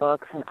through some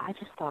books, and I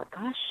just thought,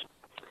 gosh,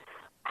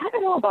 I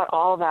don't know about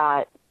all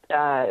that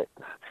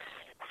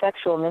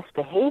sexual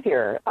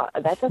misbehavior.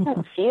 That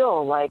doesn't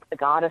feel like the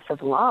goddess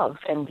of love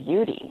and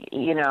beauty,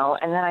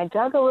 And then I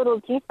dug a little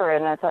deeper,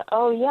 and I thought,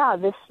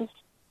 this is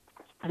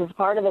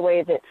part of the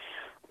way that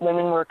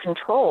women were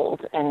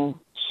controlled and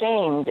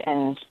shamed,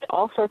 and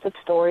all sorts of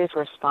stories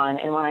were spun.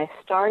 And when I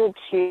started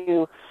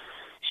to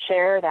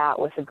share that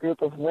with a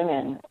group of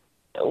women,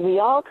 we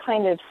all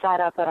kind of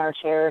sat up in our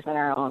chairs in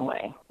our own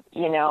way.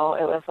 It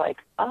was like,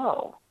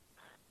 and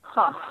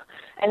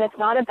it's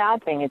not a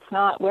bad thing.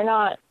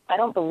 I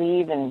don't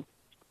believe in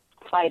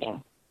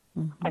fighting.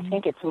 I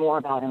think it's more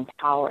about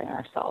empowering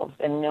ourselves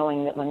and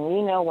knowing that when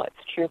we know what's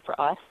true for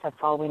us, that's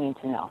all we need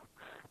to know.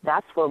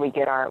 That's where we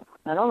get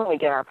not only we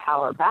get our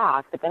power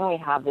back, but then we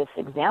have this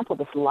example,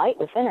 this light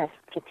within us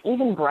gets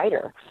even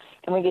brighter,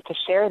 and we get to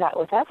share that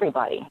with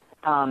everybody.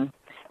 And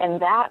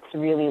that's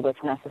really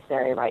what's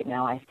necessary right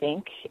now, I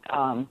think,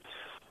 on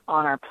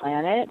our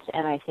planet.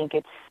 And I think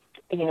it's,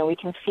 we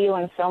can feel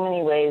in so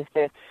many ways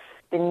the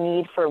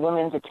need for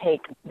women to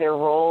take their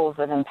roles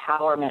of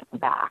empowerment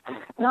back.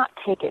 Not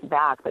take it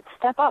back, but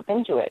step up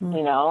into it,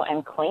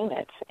 and claim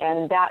it.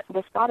 And that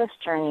this goddess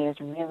journey is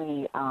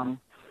really,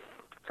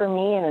 for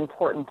me, an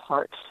important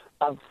part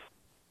of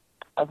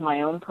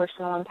my own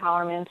personal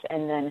empowerment,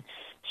 and then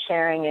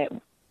sharing it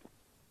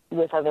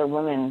with other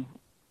women,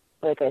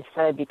 like I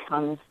said,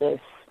 becomes this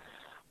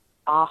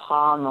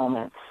aha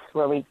moments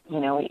where we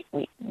feel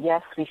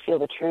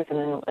the truth, and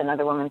then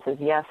another woman says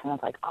yes, and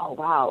it's like, oh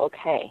wow,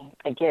 okay,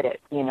 I get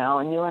it, a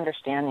new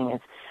understanding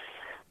is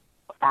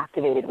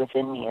activated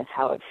within me is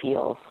how it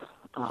feels.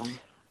 Well,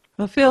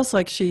 it feels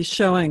like she's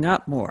showing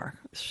up more.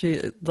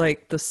 She,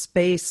 like, the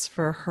space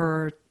for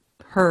her,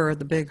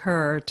 the big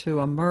her, to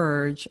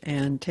emerge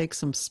and take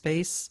some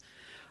space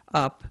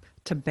up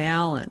to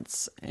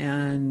balance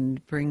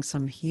and bring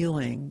some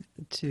healing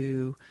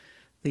to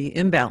the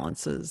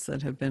imbalances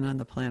that have been on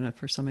the planet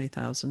for so many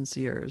thousands of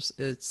years.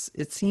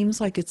 It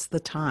seems like it's the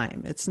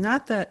time. It's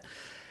not that,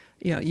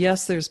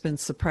 yes, there's been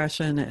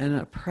suppression and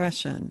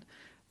oppression,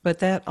 but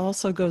that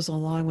also goes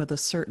along with a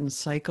certain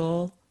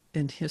cycle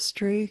in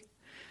history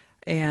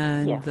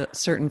and the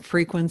certain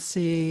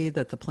frequency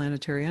that the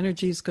planetary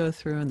energies go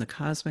through and the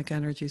cosmic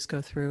energies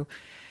go through.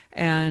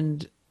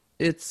 And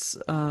it's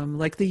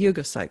like the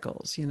yuga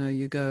cycles.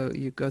 You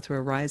go through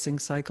a rising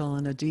cycle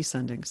and a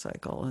descending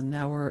cycle, and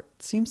now it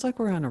seems like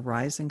we're on a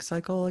rising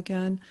cycle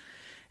again,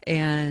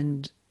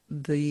 and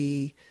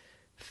the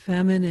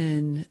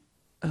feminine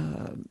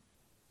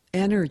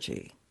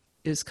energy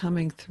is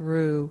coming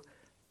through,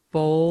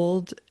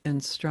 bold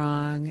and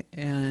strong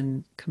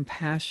and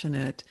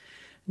compassionate,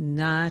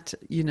 not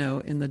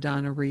in the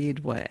Donna Reed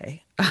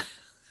way.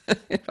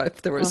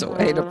 If there was a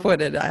way to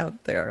put it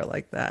out there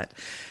like that.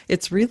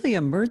 It's really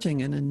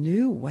emerging in a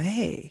new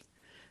way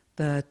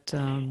that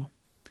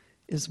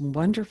is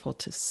wonderful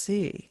to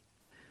see.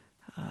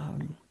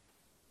 And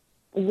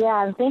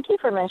thank you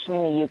for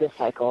mentioning the yuga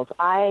cycles.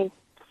 I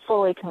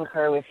fully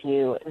concur with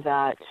you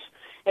that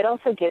it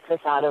also gets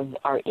us out of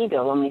our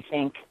ego when we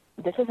think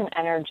this is an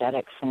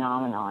energetic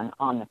phenomenon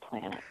on the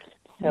planet.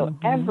 So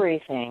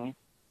everything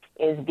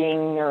is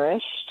being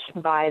nourished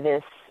by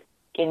this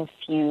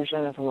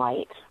infusion of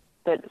light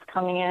that's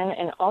coming in,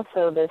 and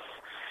also this,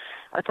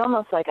 it's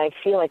almost like I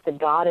feel like the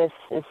goddess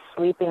is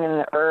sleeping in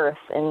the earth,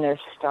 and this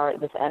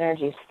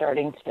energy is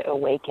starting to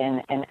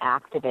awaken and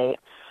activate.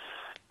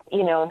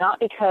 You know, not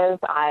because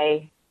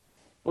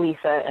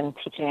Lisa, am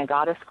teaching a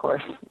goddess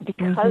course,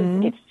 because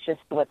it's just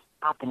what's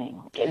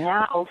happening. And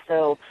that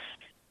also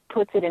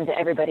puts it into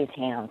everybody's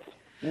hands.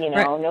 You know,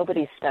 right.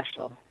 Nobody's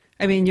special.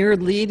 I mean, you're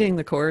leading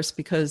the course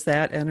because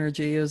that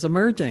energy is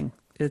emerging.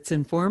 It's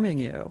informing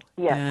you.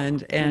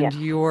 Yes. And yes.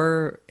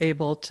 You're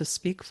able to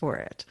speak for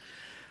it.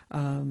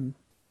 And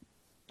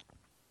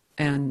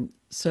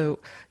so,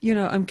 you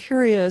know, I'm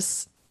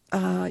curious,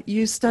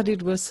 you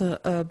studied with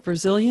a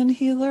Brazilian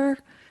healer.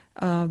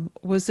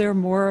 Was there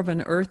more of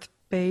an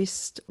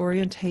earth-based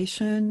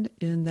orientation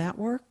in that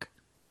work?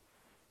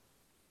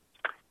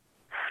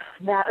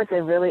 That was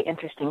a really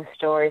interesting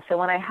story. So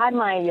when I had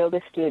my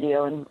yoga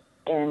studio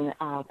in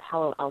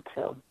Palo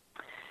Alto,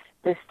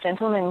 this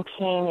gentleman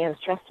came. He was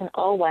dressed in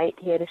all white.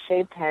 He had a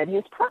shaved head. He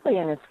was probably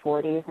in his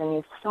 40s, and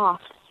he's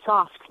soft,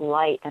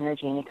 light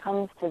energy. And he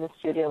comes to the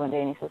studio one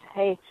day and he says,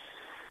 "Hey,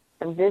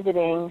 I'm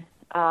visiting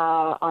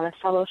on a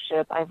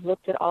fellowship. I've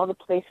looked at all the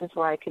places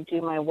where I could do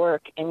my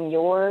work, and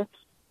your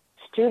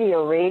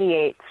studio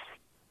radiates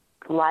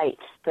light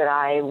that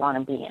I want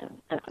to be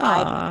in." And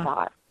I just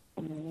thought,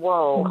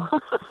 whoa,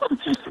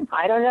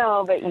 I don't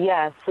know, but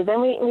yes. So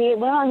then we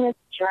went on this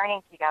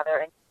journey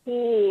together, and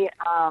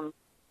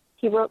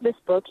he wrote this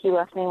book. He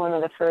left me one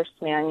of the first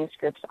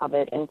manuscripts of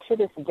it, and to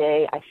this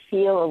day, I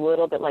feel a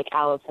little bit like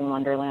Alice in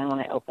Wonderland when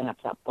I open up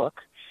that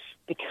book,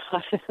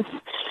 because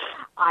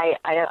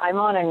I'm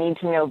on a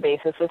need-to-know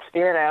basis with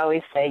Spirit. I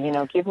always say, you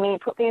know,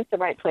 put me at the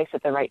right place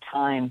at the right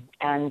time.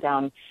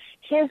 And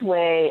his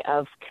way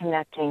of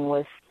connecting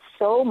was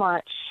so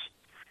much.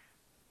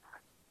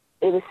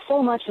 It was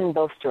so much in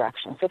both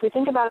directions. So if we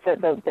think about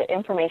the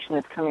information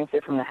that's coming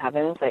through from the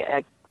heavens,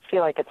 I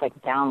feel like it's like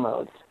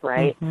downloads,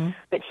 right? Mm-hmm.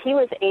 But he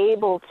was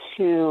able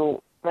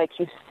to, like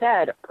you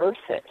said, earth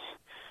it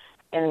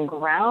and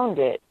ground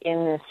it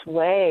in this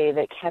way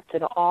that kept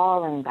it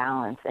all in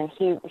balance. And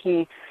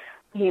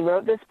he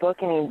wrote this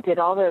book, and he did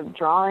all the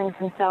drawings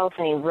himself,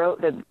 and he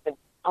wrote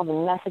all the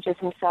messages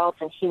himself,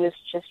 and he was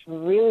just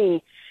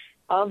really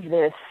of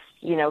this,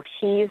 you know,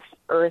 he's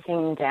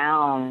earthing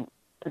down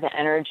the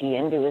energy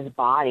into his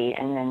body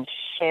and then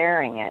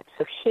sharing it.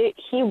 So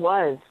he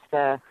was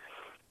the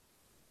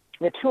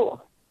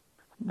tool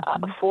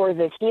for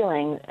the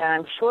healing. And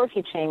I'm sure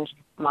he changed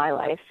my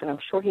life, and I'm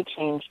sure he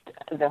changed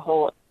the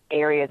whole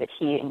area that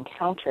he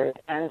encountered.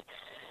 And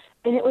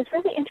it was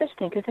really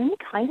interesting, because then he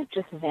kind of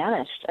just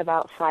vanished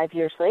about 5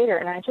 years later.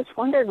 And I just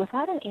wondered, was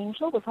that an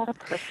angel? Was that a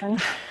person?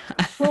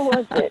 Who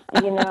was it?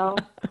 You know,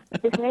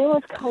 his name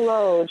was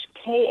Kahloj,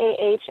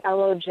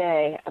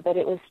 Kahloj, but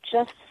it was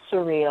just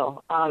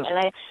surreal. And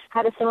I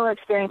had a similar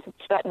experience with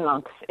Tibetan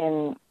monks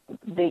in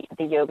the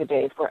yoga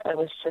days, where it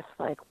was just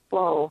like,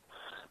 whoa.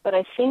 But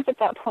I think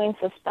that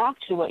points us back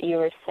to what you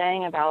were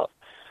saying about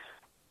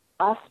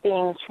us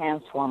being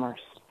transformers,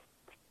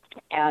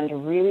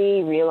 and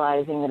really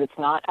realizing that it's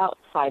not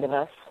outside of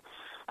us.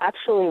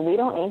 Actually, we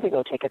don't need to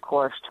go take a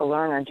course to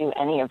learn or do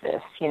any of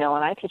this. You know,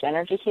 when I teach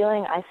energy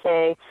healing, I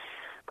say,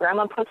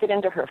 Grandma puts it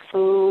into her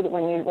food.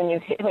 When you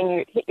hit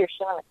your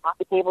shin on the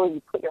coffee table,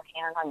 you put your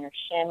hand on your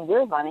shin.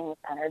 We're running this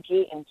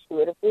energy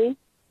intuitively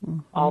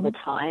all the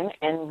time,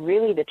 and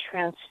really the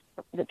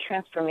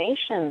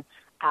transformation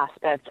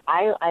aspect.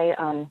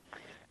 I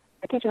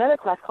teach another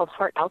class called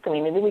Heart Alchemy.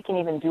 Maybe we can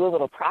even do a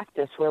little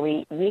practice where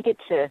we get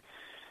to.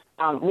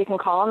 We can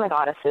call on the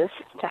goddesses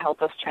to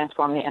help us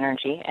transform the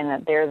energy, and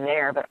that they're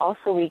there, but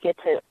also we get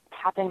to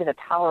tap into the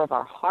power of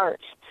our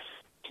heart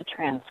to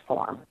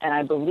transform. And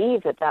I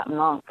believe that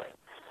monk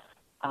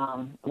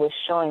was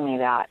showing me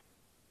that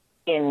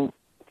in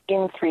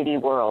 3D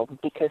world,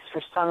 because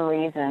for some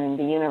reason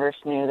the universe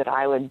knew that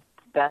I would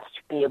best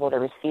be able to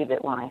receive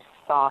it when I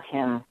saw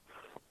him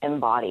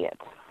embody it.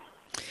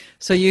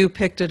 So you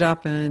picked it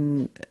up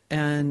and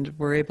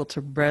were able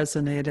to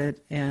resonate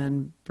it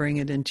and bring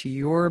it into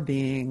your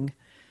being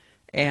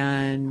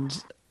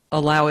and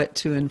allow it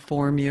to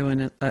inform you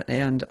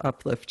and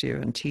uplift you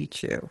and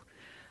teach you.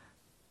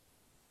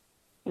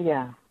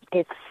 Yeah,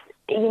 it's,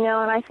 you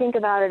know, and I think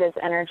about it as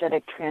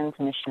energetic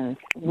transmissions.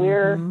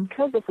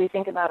 Because if we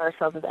think about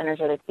ourselves as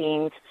energetic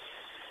beings,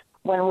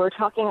 when we're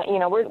talking, you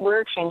know,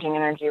 we're exchanging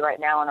energy right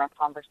now in our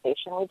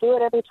conversation. We do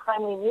it every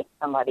time we meet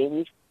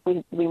somebody.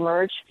 We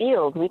merge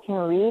fields. We can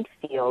read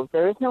fields.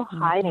 There is no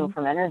hiding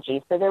from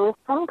energy. So there was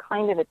some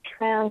kind of a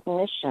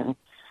transmission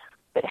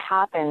that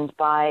happened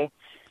by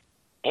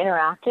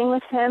interacting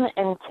with him.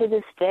 And to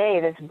this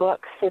day, this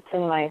book sits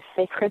in my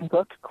sacred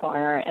book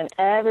corner, and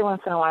every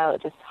once in a while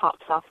it just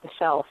hops off the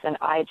shelf, and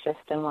I just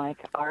am like,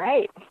 all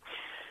right,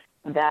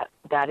 that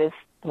is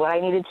what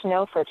I needed to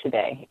know for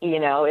today. You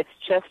know, it's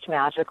just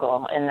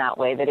magical in that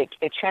way that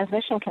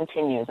transmission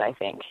continues, I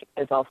think,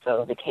 is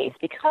also the case,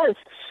 because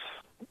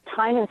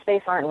time and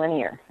space aren't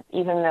linear.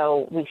 Even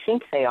though we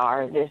think they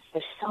are, there's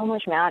so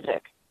much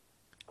magic,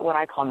 what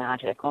I call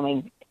magic, when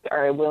we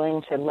are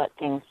willing to let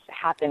things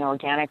happen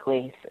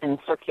organically in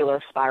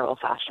circular spiral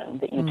fashion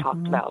that you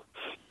talked about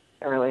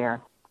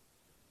earlier.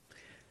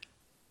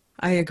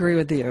 I agree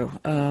with you.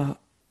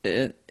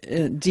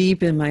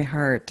 Deep in my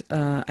heart,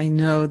 I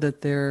know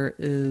that there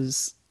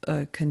is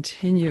a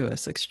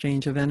continuous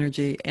exchange of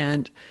energy,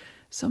 and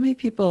so many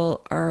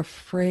people are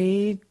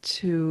afraid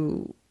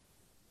to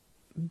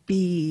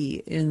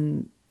be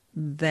in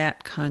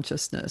that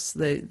consciousness.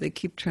 They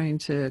keep trying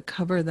to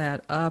cover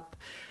that up.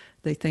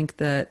 They think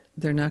that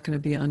they're not going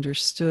to be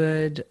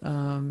understood,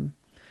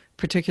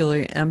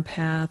 particularly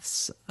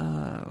empaths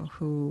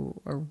who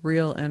are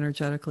real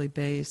energetically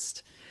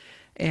based.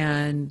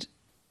 And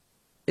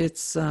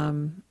it's,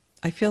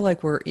 I feel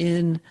like we're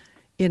in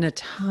a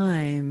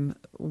time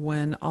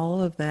when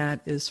all of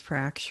that is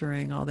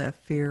fracturing, all that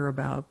fear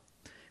about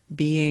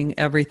being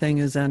everything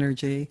is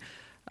energy,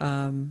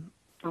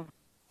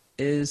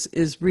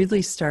 is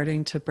really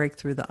starting to break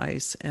through the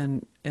ice,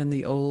 and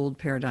the old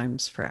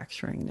paradigm's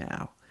fracturing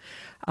now.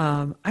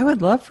 I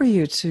would love for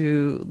you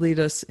to lead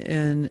us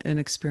in an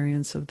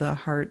experience of the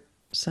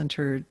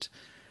heart-centered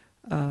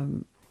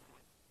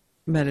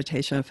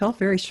meditation. It felt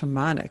very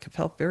shamanic. It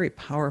felt very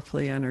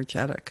powerfully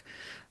energetic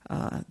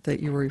that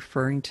you were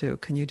referring to.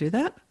 Can you do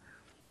that?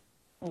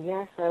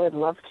 Yes, I would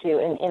love to.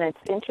 And it's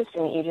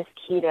interesting that you just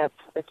queued up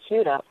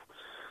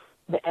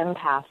the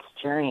empath's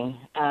journey.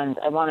 And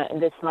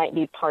this might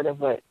be part of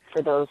what,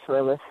 for those who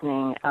are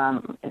listening,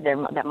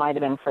 that might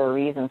have been for a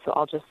reason. So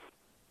I'll just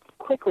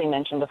quickly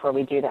mention before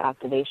we do the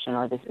activation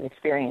or this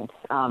experience.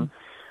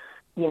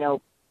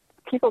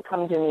 People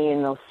come to me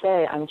and they'll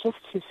say, I'm just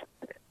too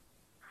sensitive.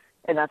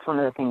 And that's one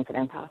of the things that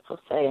empaths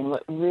will say. And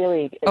what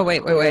really... Oh,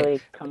 wait.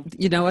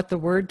 You know what? The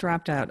word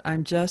dropped out.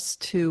 I'm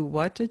just too...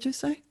 What did you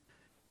say?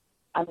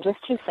 I'm just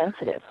too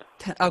sensitive.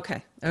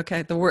 Okay.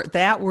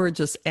 That word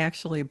just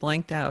actually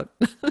blanked out.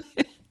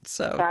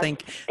 So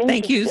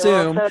thank you,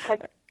 Zoom. So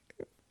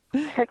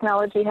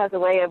technology has a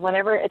way of,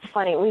 whenever, it's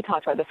funny, we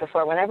talked about this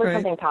before, whenever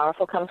something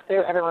powerful comes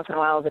through, every once in a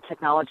while the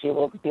technology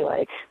will be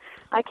like,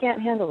 I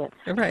can't handle it.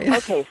 Right.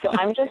 Okay, so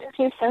I'm just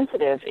too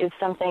sensitive is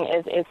something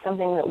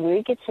that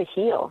we get to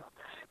heal.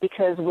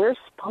 Because we're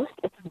supposed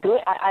to, it's good.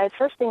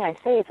 First thing I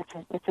say is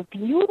it's a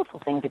beautiful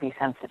thing to be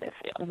sensitive.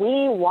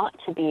 We want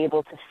to be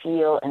able to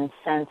feel and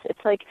sense.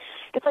 It's like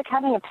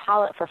having a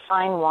palate for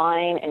fine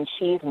wine and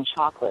cheese and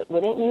chocolate.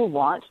 Wouldn't you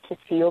want to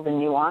feel the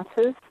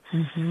nuances?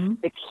 Mm-hmm.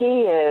 The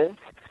key is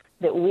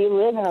that we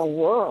live in a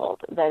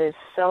world that is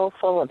so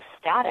full of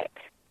static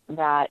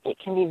that it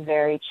can be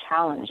very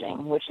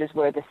challenging, which is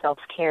where the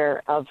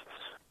self-care of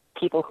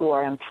people who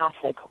are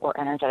empathic or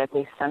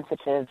energetically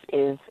sensitive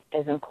is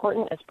as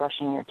important as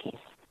brushing your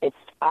teeth. It's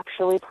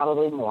actually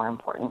probably more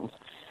important.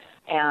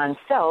 And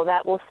so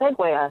that will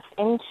segue us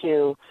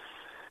into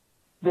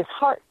this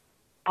heart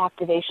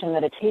activation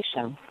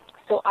meditation.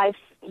 So I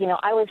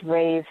was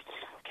raised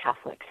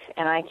Catholic,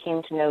 and I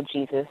came to know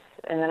Jesus,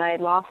 and then I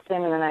lost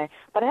him,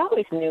 but I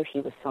always knew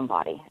he was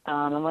somebody.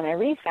 And when I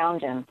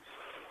refound him,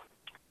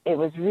 it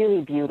was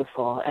really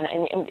beautiful. And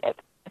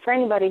for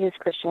anybody who's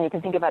Christian, you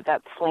can think about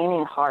that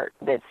flaming heart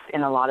that's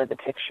in a lot of the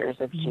pictures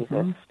of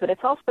Jesus, but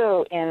it's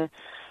also in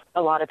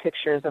a lot of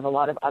pictures of a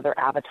lot of other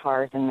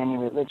avatars in many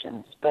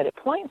religions. But it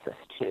points us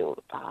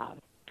to,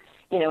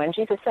 and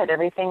Jesus said,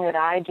 everything that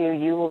I do,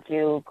 you will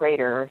do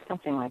greater, or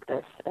something like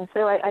this. And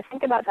so I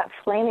think about that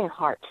flaming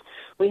heart.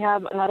 We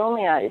have not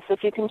only so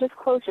if you can just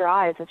close your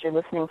eyes as you're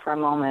listening for a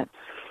moment,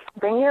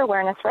 bring your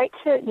awareness right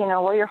to,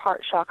 where your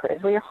heart chakra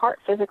is, where your heart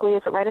physically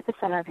is, right at the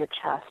center of your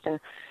chest. And,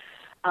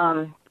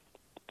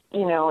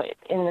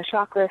 in the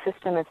chakra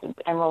system, it's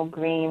emerald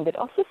green, but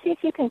also see if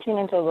you can tune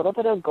into a little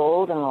bit of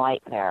golden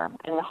light there.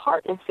 And the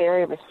heart is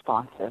very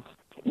responsive.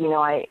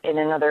 In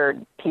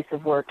another piece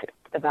of work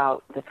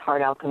about this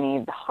heart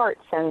alchemy, the heart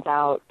sends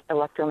out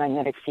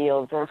electromagnetic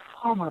fields that are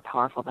far more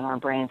powerful than our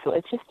brain. So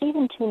it's just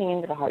even tuning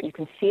into the heart. You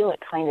can feel it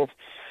kind of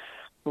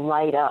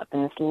light up,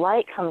 and this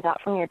light comes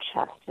out from your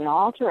chest in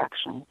all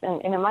directions.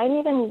 And it might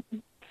even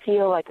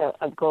feel like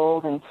a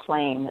golden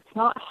flame. It's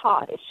not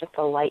hot, it's just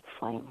a light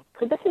flame.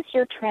 So this is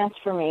your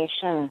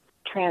transmutation,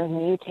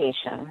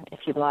 if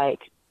you like,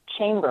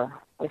 chamber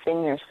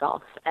within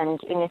yourself. And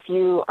if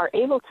you are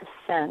able to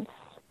sense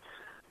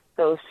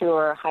those who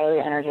are highly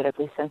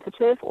energetically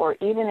sensitive, or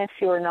even if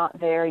you're not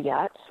there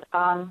yet,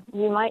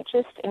 you might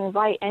just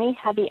invite any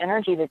heavy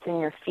energy that's in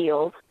your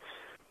field.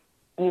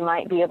 You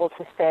might be able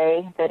to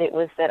say that it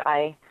was that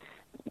I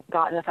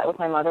got in a fight with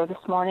my mother this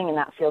morning and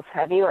that feels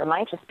heavy, or it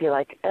might just be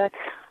like,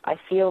 I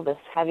feel this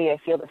heavy, I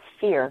feel this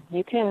fear.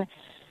 You can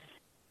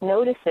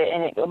notice it,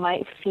 and it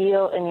might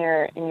feel in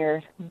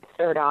your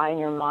third eye, in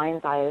your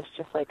mind's eye, is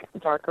just like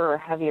darker or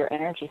heavier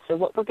energy. So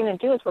what we're going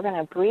to do is we're going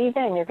to breathe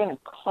in. You're going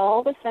to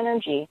call this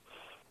energy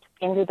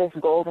into this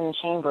golden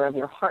chamber of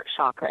your heart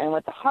chakra. And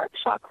what the heart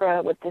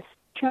chakra, what this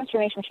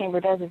transformation chamber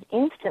does is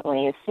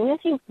instantly, as soon as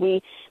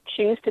we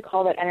choose to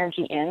call that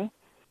energy in,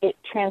 it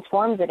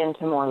transforms it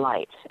into more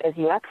light. As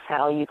you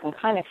exhale, you can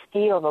kind of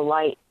feel the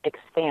light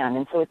expand.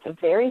 And so it's a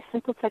very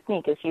simple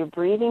technique. As you're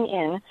breathing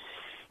in,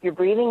 You're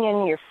breathing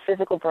in your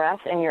physical breath,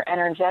 and you're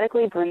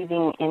energetically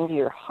breathing into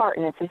your heart,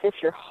 and it's as if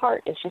your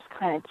heart is just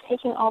kind of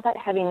taking all that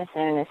heaviness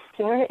in, and as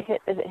soon as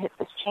it hits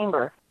this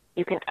chamber,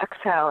 you can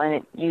exhale,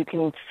 and you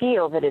can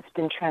feel that it's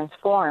been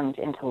transformed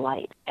into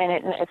light. And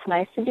it's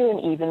nice to do an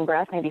even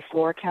breath, maybe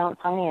 4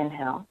 counts on the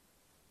inhale.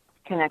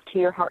 Connect to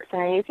your heart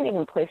center. You can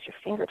even place your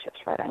fingertips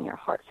right on your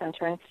heart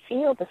center and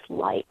feel this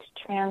light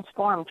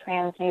transform,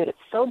 transmute. It's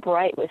so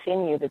bright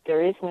within you that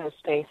there is no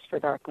space for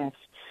darkness.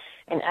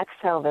 And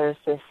exhale, there's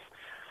this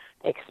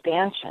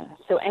expansion.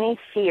 So any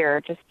fear,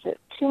 just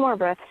 2 more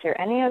breaths here,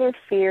 any other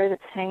fear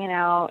that's hanging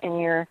out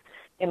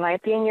it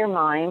might be in your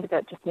mind,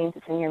 that just means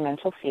it's in your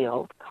mental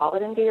field. Call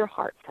it into your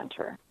heart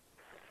center.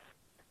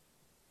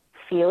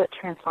 Feel it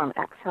transform.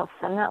 Exhale,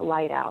 send that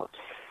light out.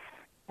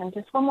 And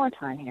just one more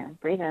time here.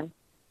 Breathe in.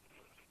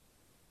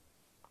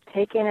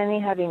 Take in any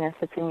heaviness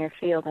that's in your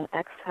field, and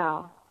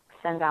exhale,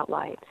 send out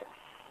light.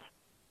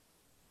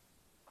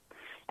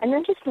 And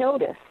then just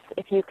notice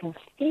if you can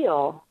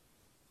feel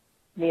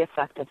the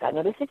effect of that.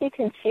 Notice if you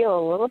can feel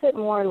a little bit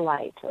more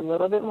light, a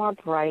little bit more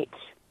bright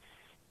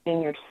in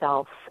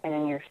yourself and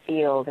in your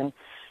field. And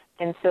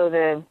so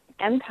the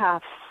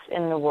empaths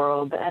in the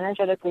world, the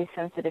energetically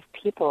sensitive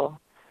people,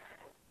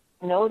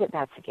 know that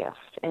that's a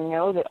gift, and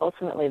know that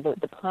ultimately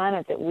the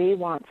planet that we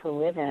want to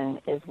live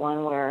in is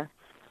one where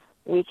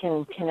we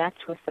can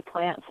connect with the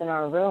plants in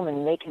our room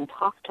and they can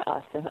talk to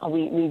us. And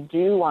we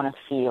do want to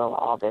feel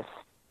all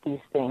these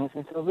things.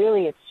 And so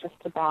really it's just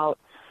about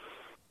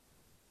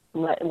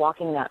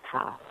walking that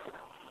path.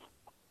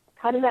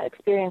 How did that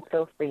experience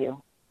go for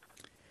you?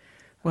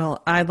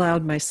 Well, I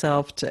allowed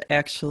myself to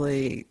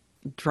actually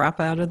drop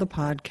out of the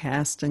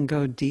podcast and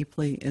go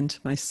deeply into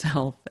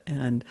myself,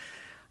 and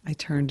I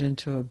turned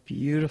into a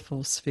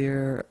beautiful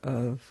sphere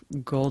of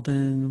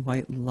golden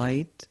white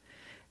light,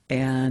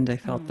 and I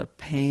felt the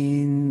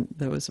pain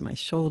that was in my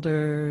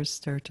shoulders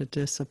start to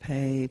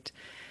dissipate,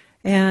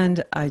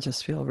 and I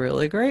just feel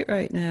really great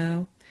right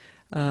now.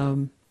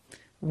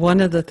 One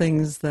of the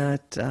things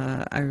that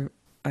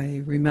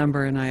I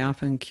remember and I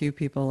often cue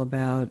people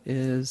about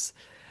is,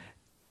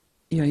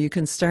 you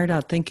can start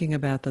out thinking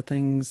about the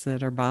things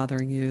that are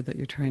bothering you, that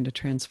you're trying to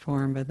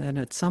transform, but then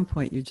at some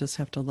point you just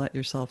have to let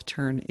yourself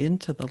turn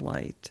into the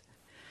light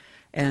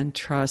and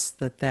trust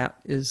that that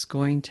is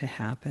going to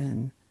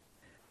happen.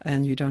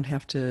 And you don't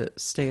have to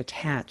stay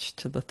attached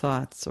to the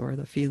thoughts or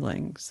the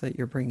feelings that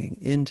you're bringing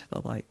into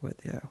the light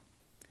with you.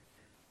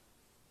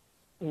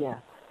 Yes.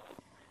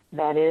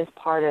 That is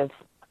part of,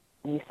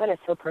 you said it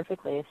so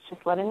perfectly, it's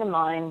just letting the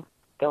mind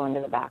go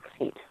into the back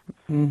seat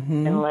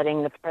and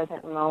letting the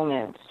present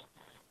moment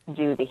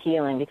do the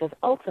healing, because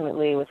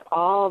ultimately with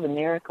all the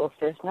miracles,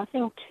 there's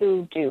nothing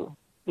to do.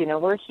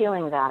 We're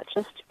healing that.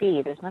 Just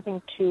be. There's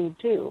nothing to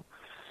do.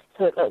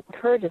 So it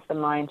encourages the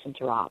mind to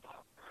drop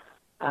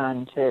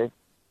and to,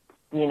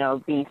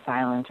 be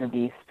silent or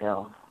be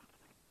still.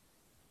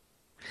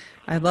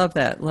 I love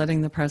that,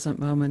 letting the present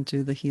moment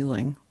do the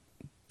healing.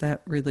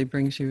 That really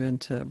brings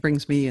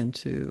me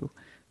into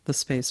the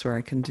space where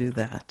I can do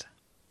that.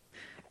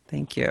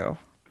 Thank you.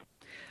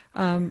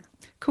 Can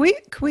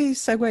we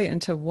segue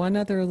into one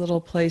other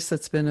little place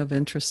that's been of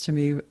interest to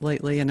me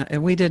lately?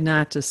 And we did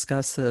not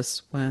discuss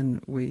this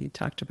when we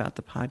talked about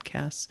the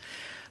podcast,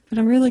 but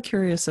I'm really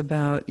curious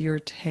about your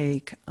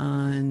take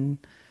on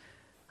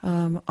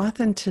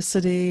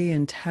authenticity,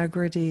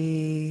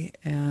 integrity,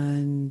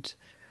 and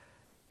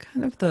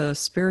kind of the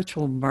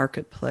spiritual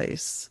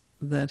marketplace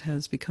that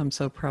has become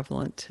so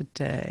prevalent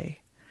today.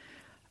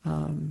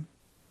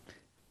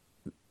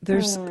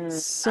 There's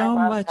so I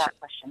love much. That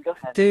question. Go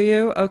ahead. Do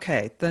you?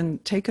 Okay, then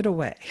take it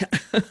away.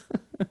 It's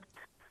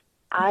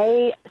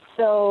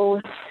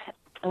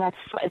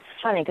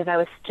funny because I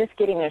was just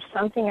there's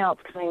something else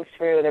coming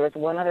through. There was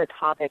one other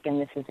topic,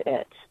 and this is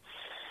it.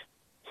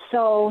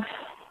 So,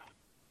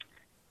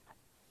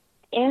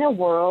 in a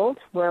world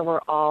where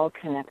we're all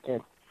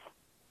connected,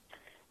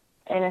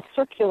 in a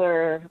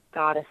circular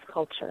goddess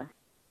culture,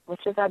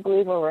 which is, I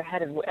believe, where we're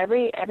headed,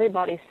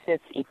 everybody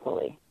sits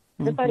equally.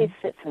 Everybody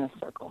sits in a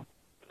circle.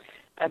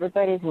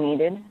 Everybody's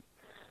needed.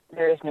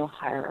 There is no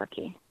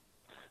hierarchy.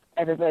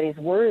 Everybody's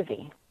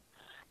worthy.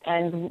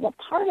 And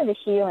part of the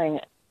healing,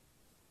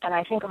 and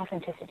I think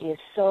authenticity is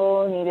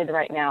so needed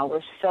right now.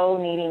 We're so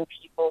needing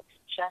people to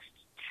just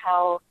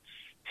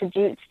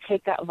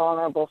take that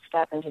vulnerable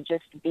step and to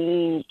just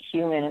be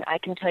human. And I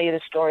can tell you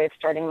the story of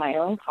starting my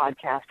own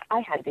podcast.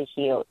 I had to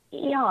heal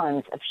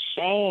eons of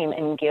shame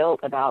and guilt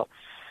about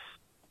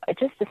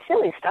just the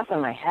silly stuff in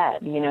my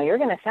head. You're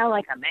going to sound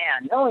like a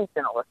man. No one's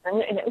going to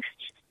listen. And it was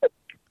just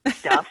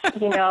stuff,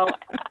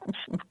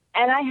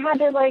 And I had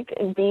to,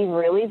 be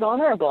really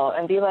vulnerable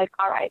and be like,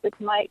 all right, this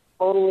might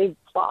totally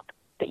flop.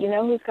 But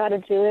who's got to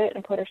do it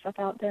and put herself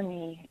out there?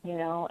 Me,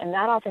 And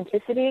that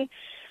authenticity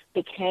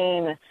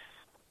became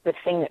the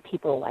thing that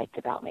people liked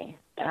about me.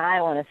 And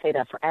I want to say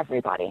that for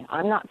everybody.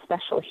 I'm not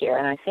special here.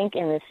 And I think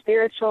in the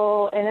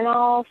spiritual and in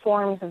all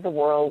forms of the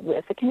world,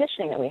 with the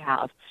conditioning that we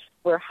have,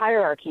 where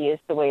hierarchy is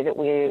the way that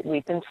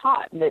we've been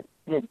taught that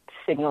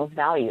signals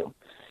value.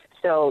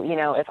 So,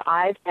 if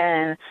I've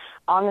been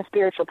on the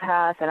spiritual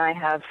path and I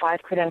have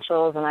 5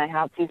 credentials and I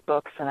have these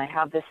books and I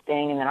have this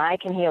thing and then I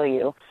can heal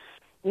you.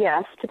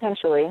 Yes,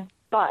 potentially,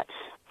 but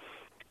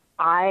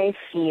I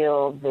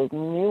feel the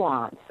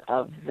nuance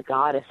of the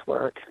goddess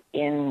work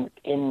in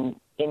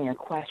your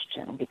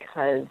question,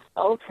 because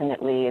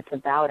ultimately it's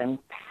about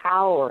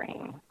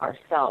empowering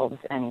ourselves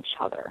and each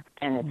other,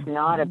 and it's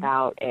not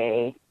about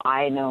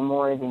I know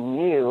more than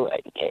you.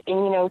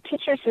 And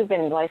teachers who've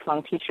been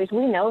lifelong teachers,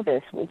 we know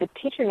this. The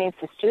teacher needs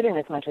the student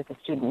as much as the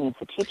student needs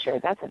the teacher.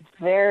 That's a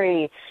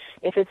very,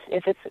 if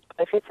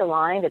it's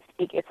aligned,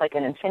 it's like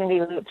an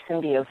infinity loop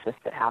symbiosis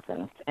that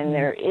happens, and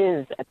there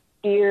is a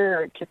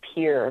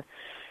peer-to-peer.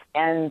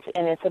 And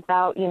it's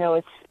about,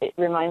 it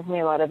reminds me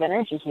a lot of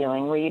energy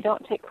healing, where you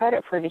don't take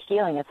credit for the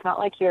healing. It's not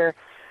like you're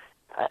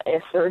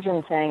a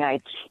surgeon saying,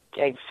 I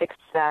fixed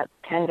that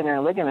tendon or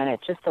ligament.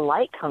 It's just the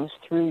light comes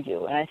through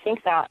you. And I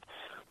think that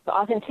the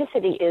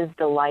authenticity is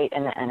the light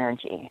and the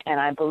energy. And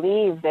I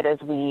believe that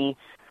as we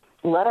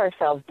let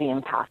ourselves be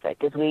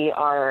empathic, as we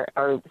are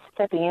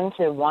stepping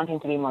into wanting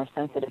to be more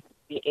sensitive,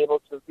 be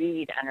able to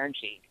read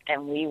energy,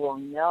 and we will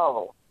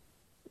know.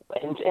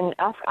 And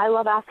I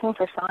love asking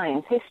for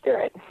signs. Hey,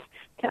 Spirit,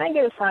 can I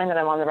get a sign that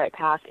I'm on the right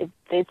path?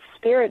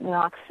 Spirit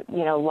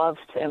loves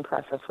to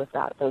impress us with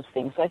those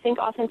things. So I think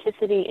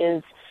authenticity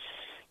is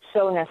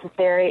so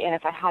necessary. And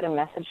if I had a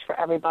message for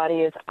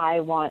everybody, is I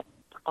want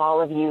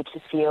all of you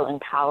to feel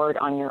empowered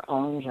on your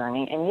own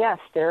journey. And yes,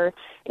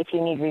 if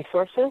you need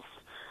resources,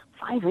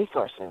 find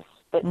resources.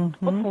 But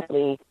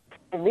ultimately,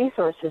 the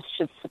resources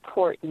should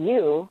support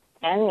you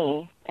and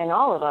me and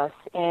all of us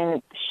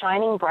in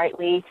shining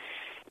brightly.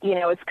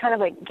 It's kind of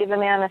like give a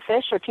man a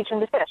fish or teach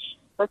him to fish.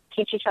 Let's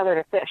teach each other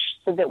to fish,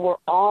 so that we're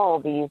all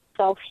these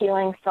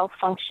self-healing,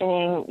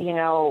 self-functioning,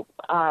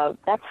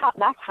 that's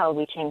how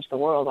we change the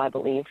world, I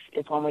believe,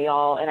 is when we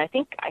all, and I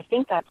think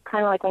that's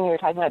kind of like when you were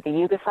talking about the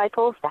Yuga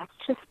cycles, that's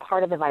just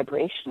part of the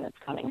vibration that's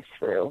coming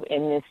through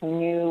in this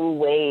new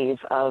wave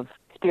of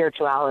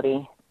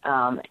spirituality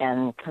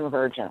and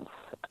convergence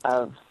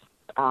of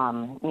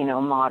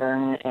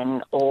modern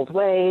and old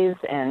ways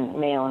and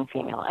male and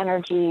female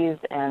energies.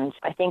 And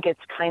I think it's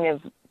kind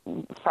of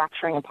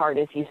fracturing apart,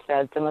 as you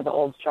said, some of the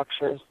old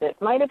structures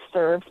that might have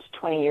served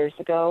 20 years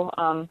ago.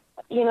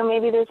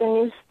 Maybe there's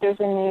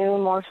a new,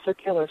 more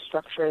circular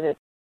structure that's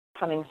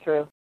coming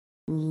through.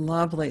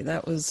 Lovely.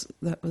 That was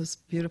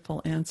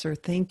beautiful answer.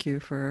 Thank you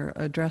for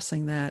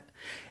addressing that.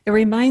 It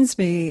reminds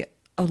me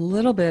a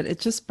little bit, it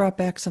just brought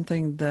back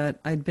something that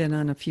I'd been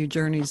on a few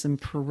journeys in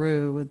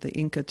Peru with the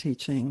Inca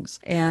teachings.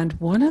 And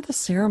one of the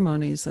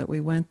ceremonies that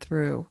we went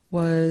through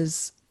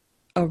was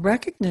a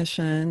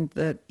recognition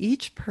that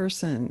each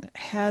person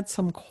had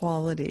some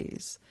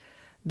qualities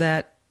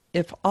that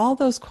if all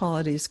those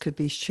qualities could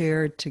be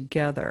shared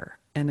together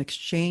and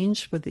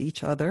exchanged with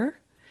each other,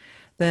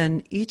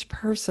 then each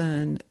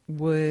person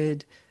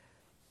would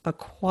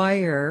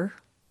acquire,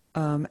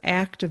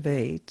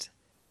 activate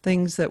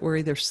things that were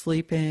either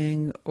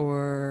sleeping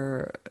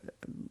or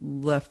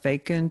left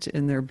vacant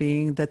in their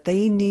being that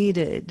they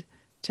needed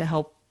to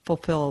help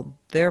fulfill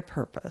their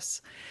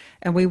purpose.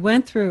 And we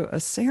went through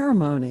a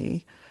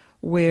ceremony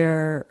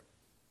where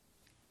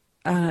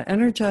on an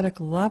energetic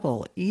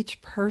level, each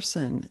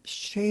person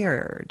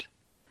shared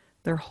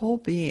their whole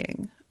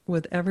being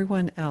with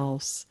everyone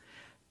else.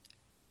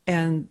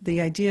 And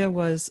the idea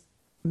was,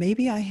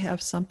 maybe I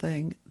have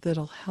something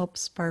that'll help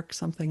spark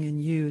something in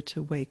you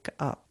to wake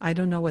up. I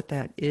don't know what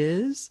that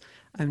is.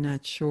 I'm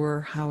not sure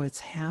how it's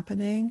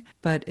happening.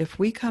 But if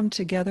we come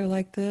together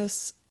like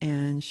this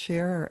and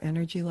share our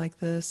energy like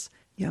this,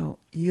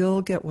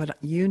 you'll get what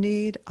you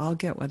need, I'll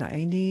get what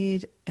I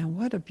need. And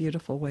what a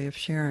beautiful way of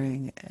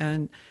sharing.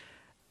 And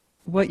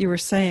what you were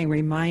saying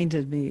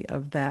reminded me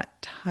of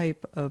that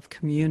type of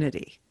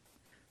community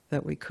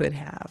that we could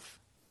have.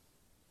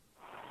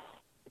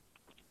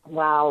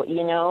 Wow,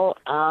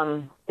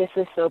 this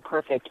is so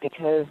perfect,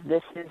 because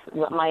this is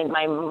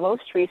my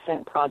most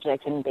recent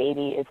project in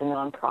Baby is a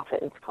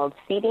nonprofit. It's called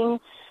Feeding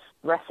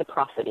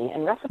Reciprocity,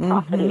 and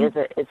reciprocity is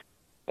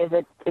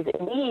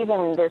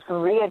even there's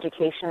some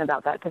re-education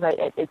about that, because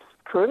it's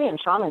Peruvian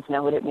shamans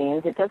know what it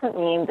means. It doesn't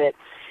mean that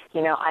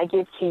I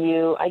give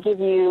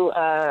you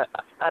a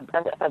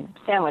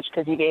sandwich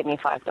because you gave me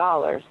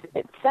 $5.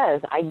 It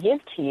says I give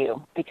to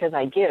you because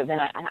I give,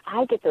 and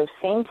I get those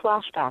same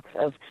flashbacks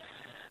of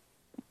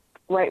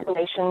right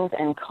relations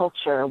and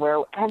culture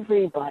where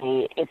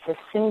it's a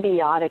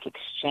symbiotic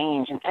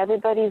exchange, and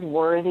everybody's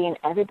worthy and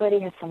everybody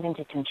has something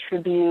to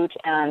contribute,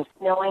 and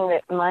knowing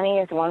that money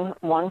is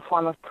one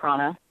form of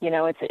prana.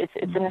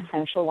 It's an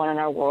essential one in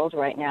our world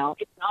right now.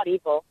 It's not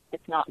evil.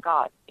 It's not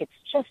God. It's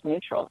just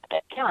neutral.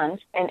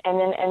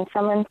 And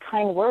someone's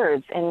kind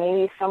words, and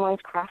maybe someone's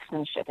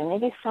craftsmanship, and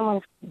maybe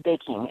someone's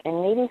baking,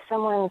 and maybe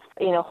someone's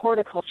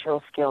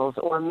horticultural skills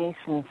or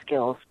mason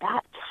skills.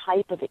 That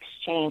type of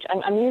exchange.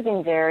 I'm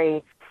using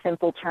very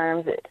simple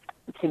terms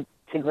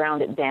to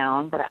ground it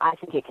down, but I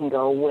think it can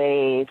go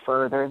way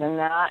further than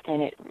that.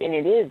 And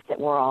it is that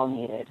we're all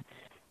needed.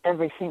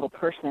 Every single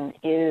person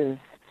is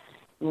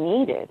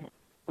needed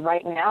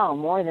right now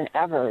more than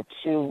ever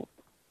to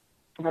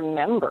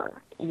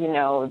remember,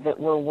 that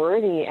we're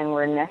worthy and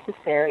we're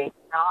necessary,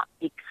 not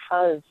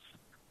because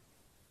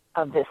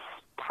of this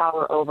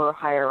power over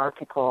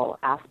hierarchical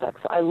aspect.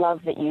 So I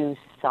love that you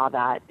saw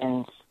that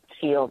and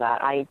feel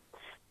that. I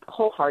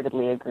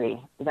wholeheartedly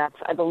agree. That's,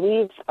 I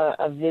believe,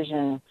 a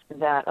vision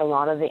that a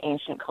lot of the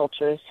ancient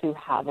cultures who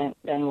haven't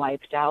been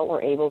wiped out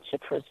were able to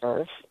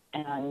preserve,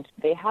 and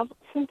they have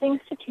some things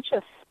to teach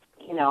us,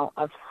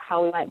 of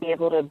how we might be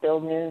able to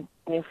build new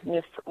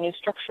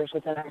structures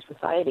within our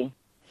society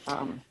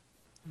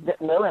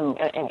that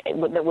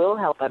will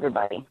help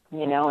everybody,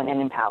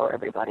 and empower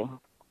everybody.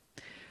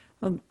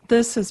 Well,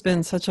 this has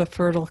been such a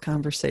fertile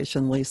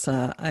conversation,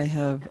 Lisa. I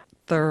have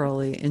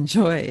thoroughly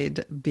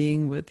enjoyed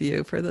being with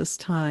you for this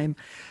time.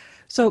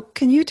 So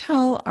can you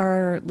tell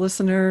our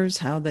listeners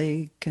how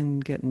they can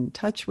get in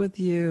touch with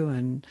you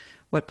and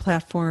what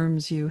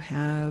platforms you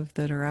have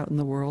that are out in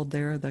the world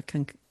there that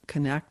can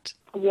connect?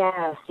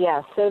 Yes.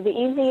 So the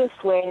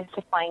easiest way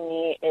to find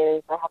me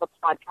is I have a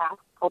podcast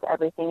called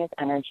Everything is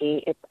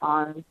Energy. It's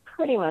on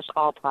pretty much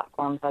all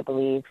platforms, I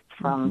believe,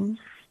 from,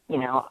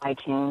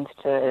 iTunes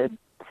to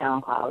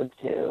SoundCloud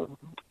to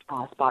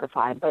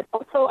Spotify. But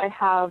also I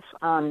have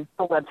a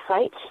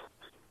website.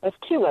 There's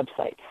 2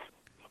 websites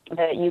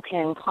that you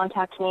can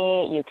contact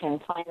me. You can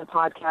find the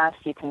podcast.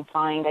 You can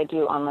find, I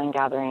do online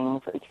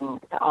gatherings. You can,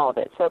 all of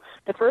it. So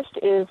the first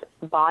is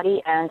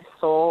Body and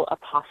Soul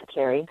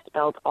Apothecary,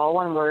 spelled all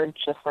one word,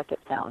 just like it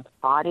sounds.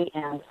 Body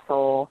and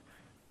Soul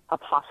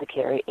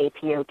Apothecary,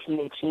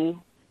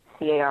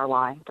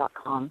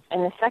 APOTHECARY.com.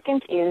 And the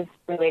second is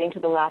relating to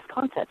the last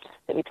concept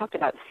that we talked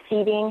about,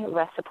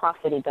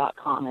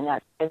 seedingreciprocity.com. And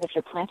that is if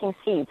you're planting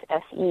seeds,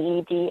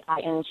 SEEDING,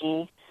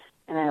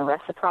 and then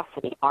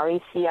reciprocity,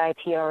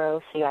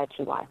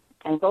 RECIPROCITY.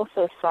 And both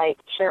those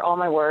sites share all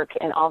my work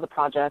and all the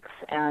projects,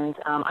 and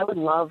I would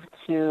love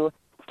to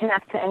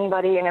connect to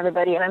anybody and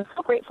everybody, and I'm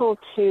so grateful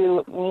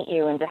to meet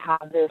you and to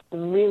have this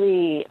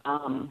really,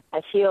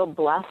 I feel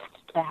blessed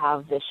to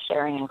have this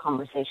sharing and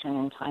conversation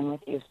and time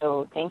with you.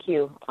 So thank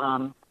you.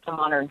 I'm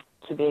honored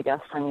to be a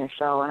guest on your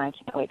show, and I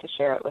can't wait to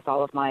share it with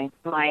all of my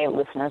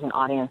listeners and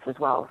audience as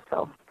well.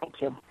 So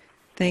thank you.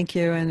 Thank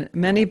you, and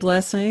many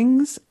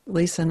blessings.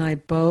 Lisa and I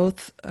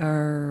both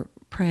are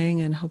praying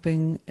and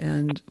hoping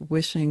and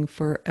wishing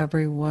for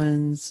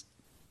everyone's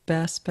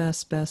best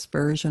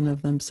version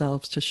of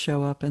themselves to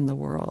show up in the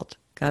world.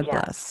 God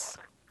bless.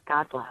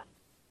 God bless.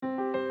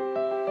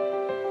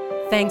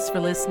 Thanks for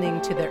listening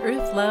to the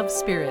Earth, Love,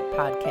 Spirit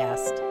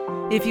podcast.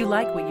 If you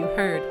like what you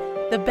heard,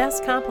 the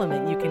best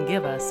compliment you can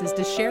give us is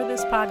to share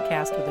this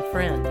podcast with a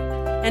friend.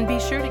 And be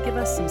sure to give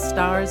us some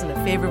stars and a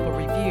favorable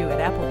review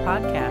at Apple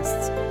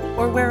Podcasts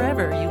or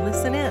wherever you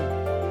listen in.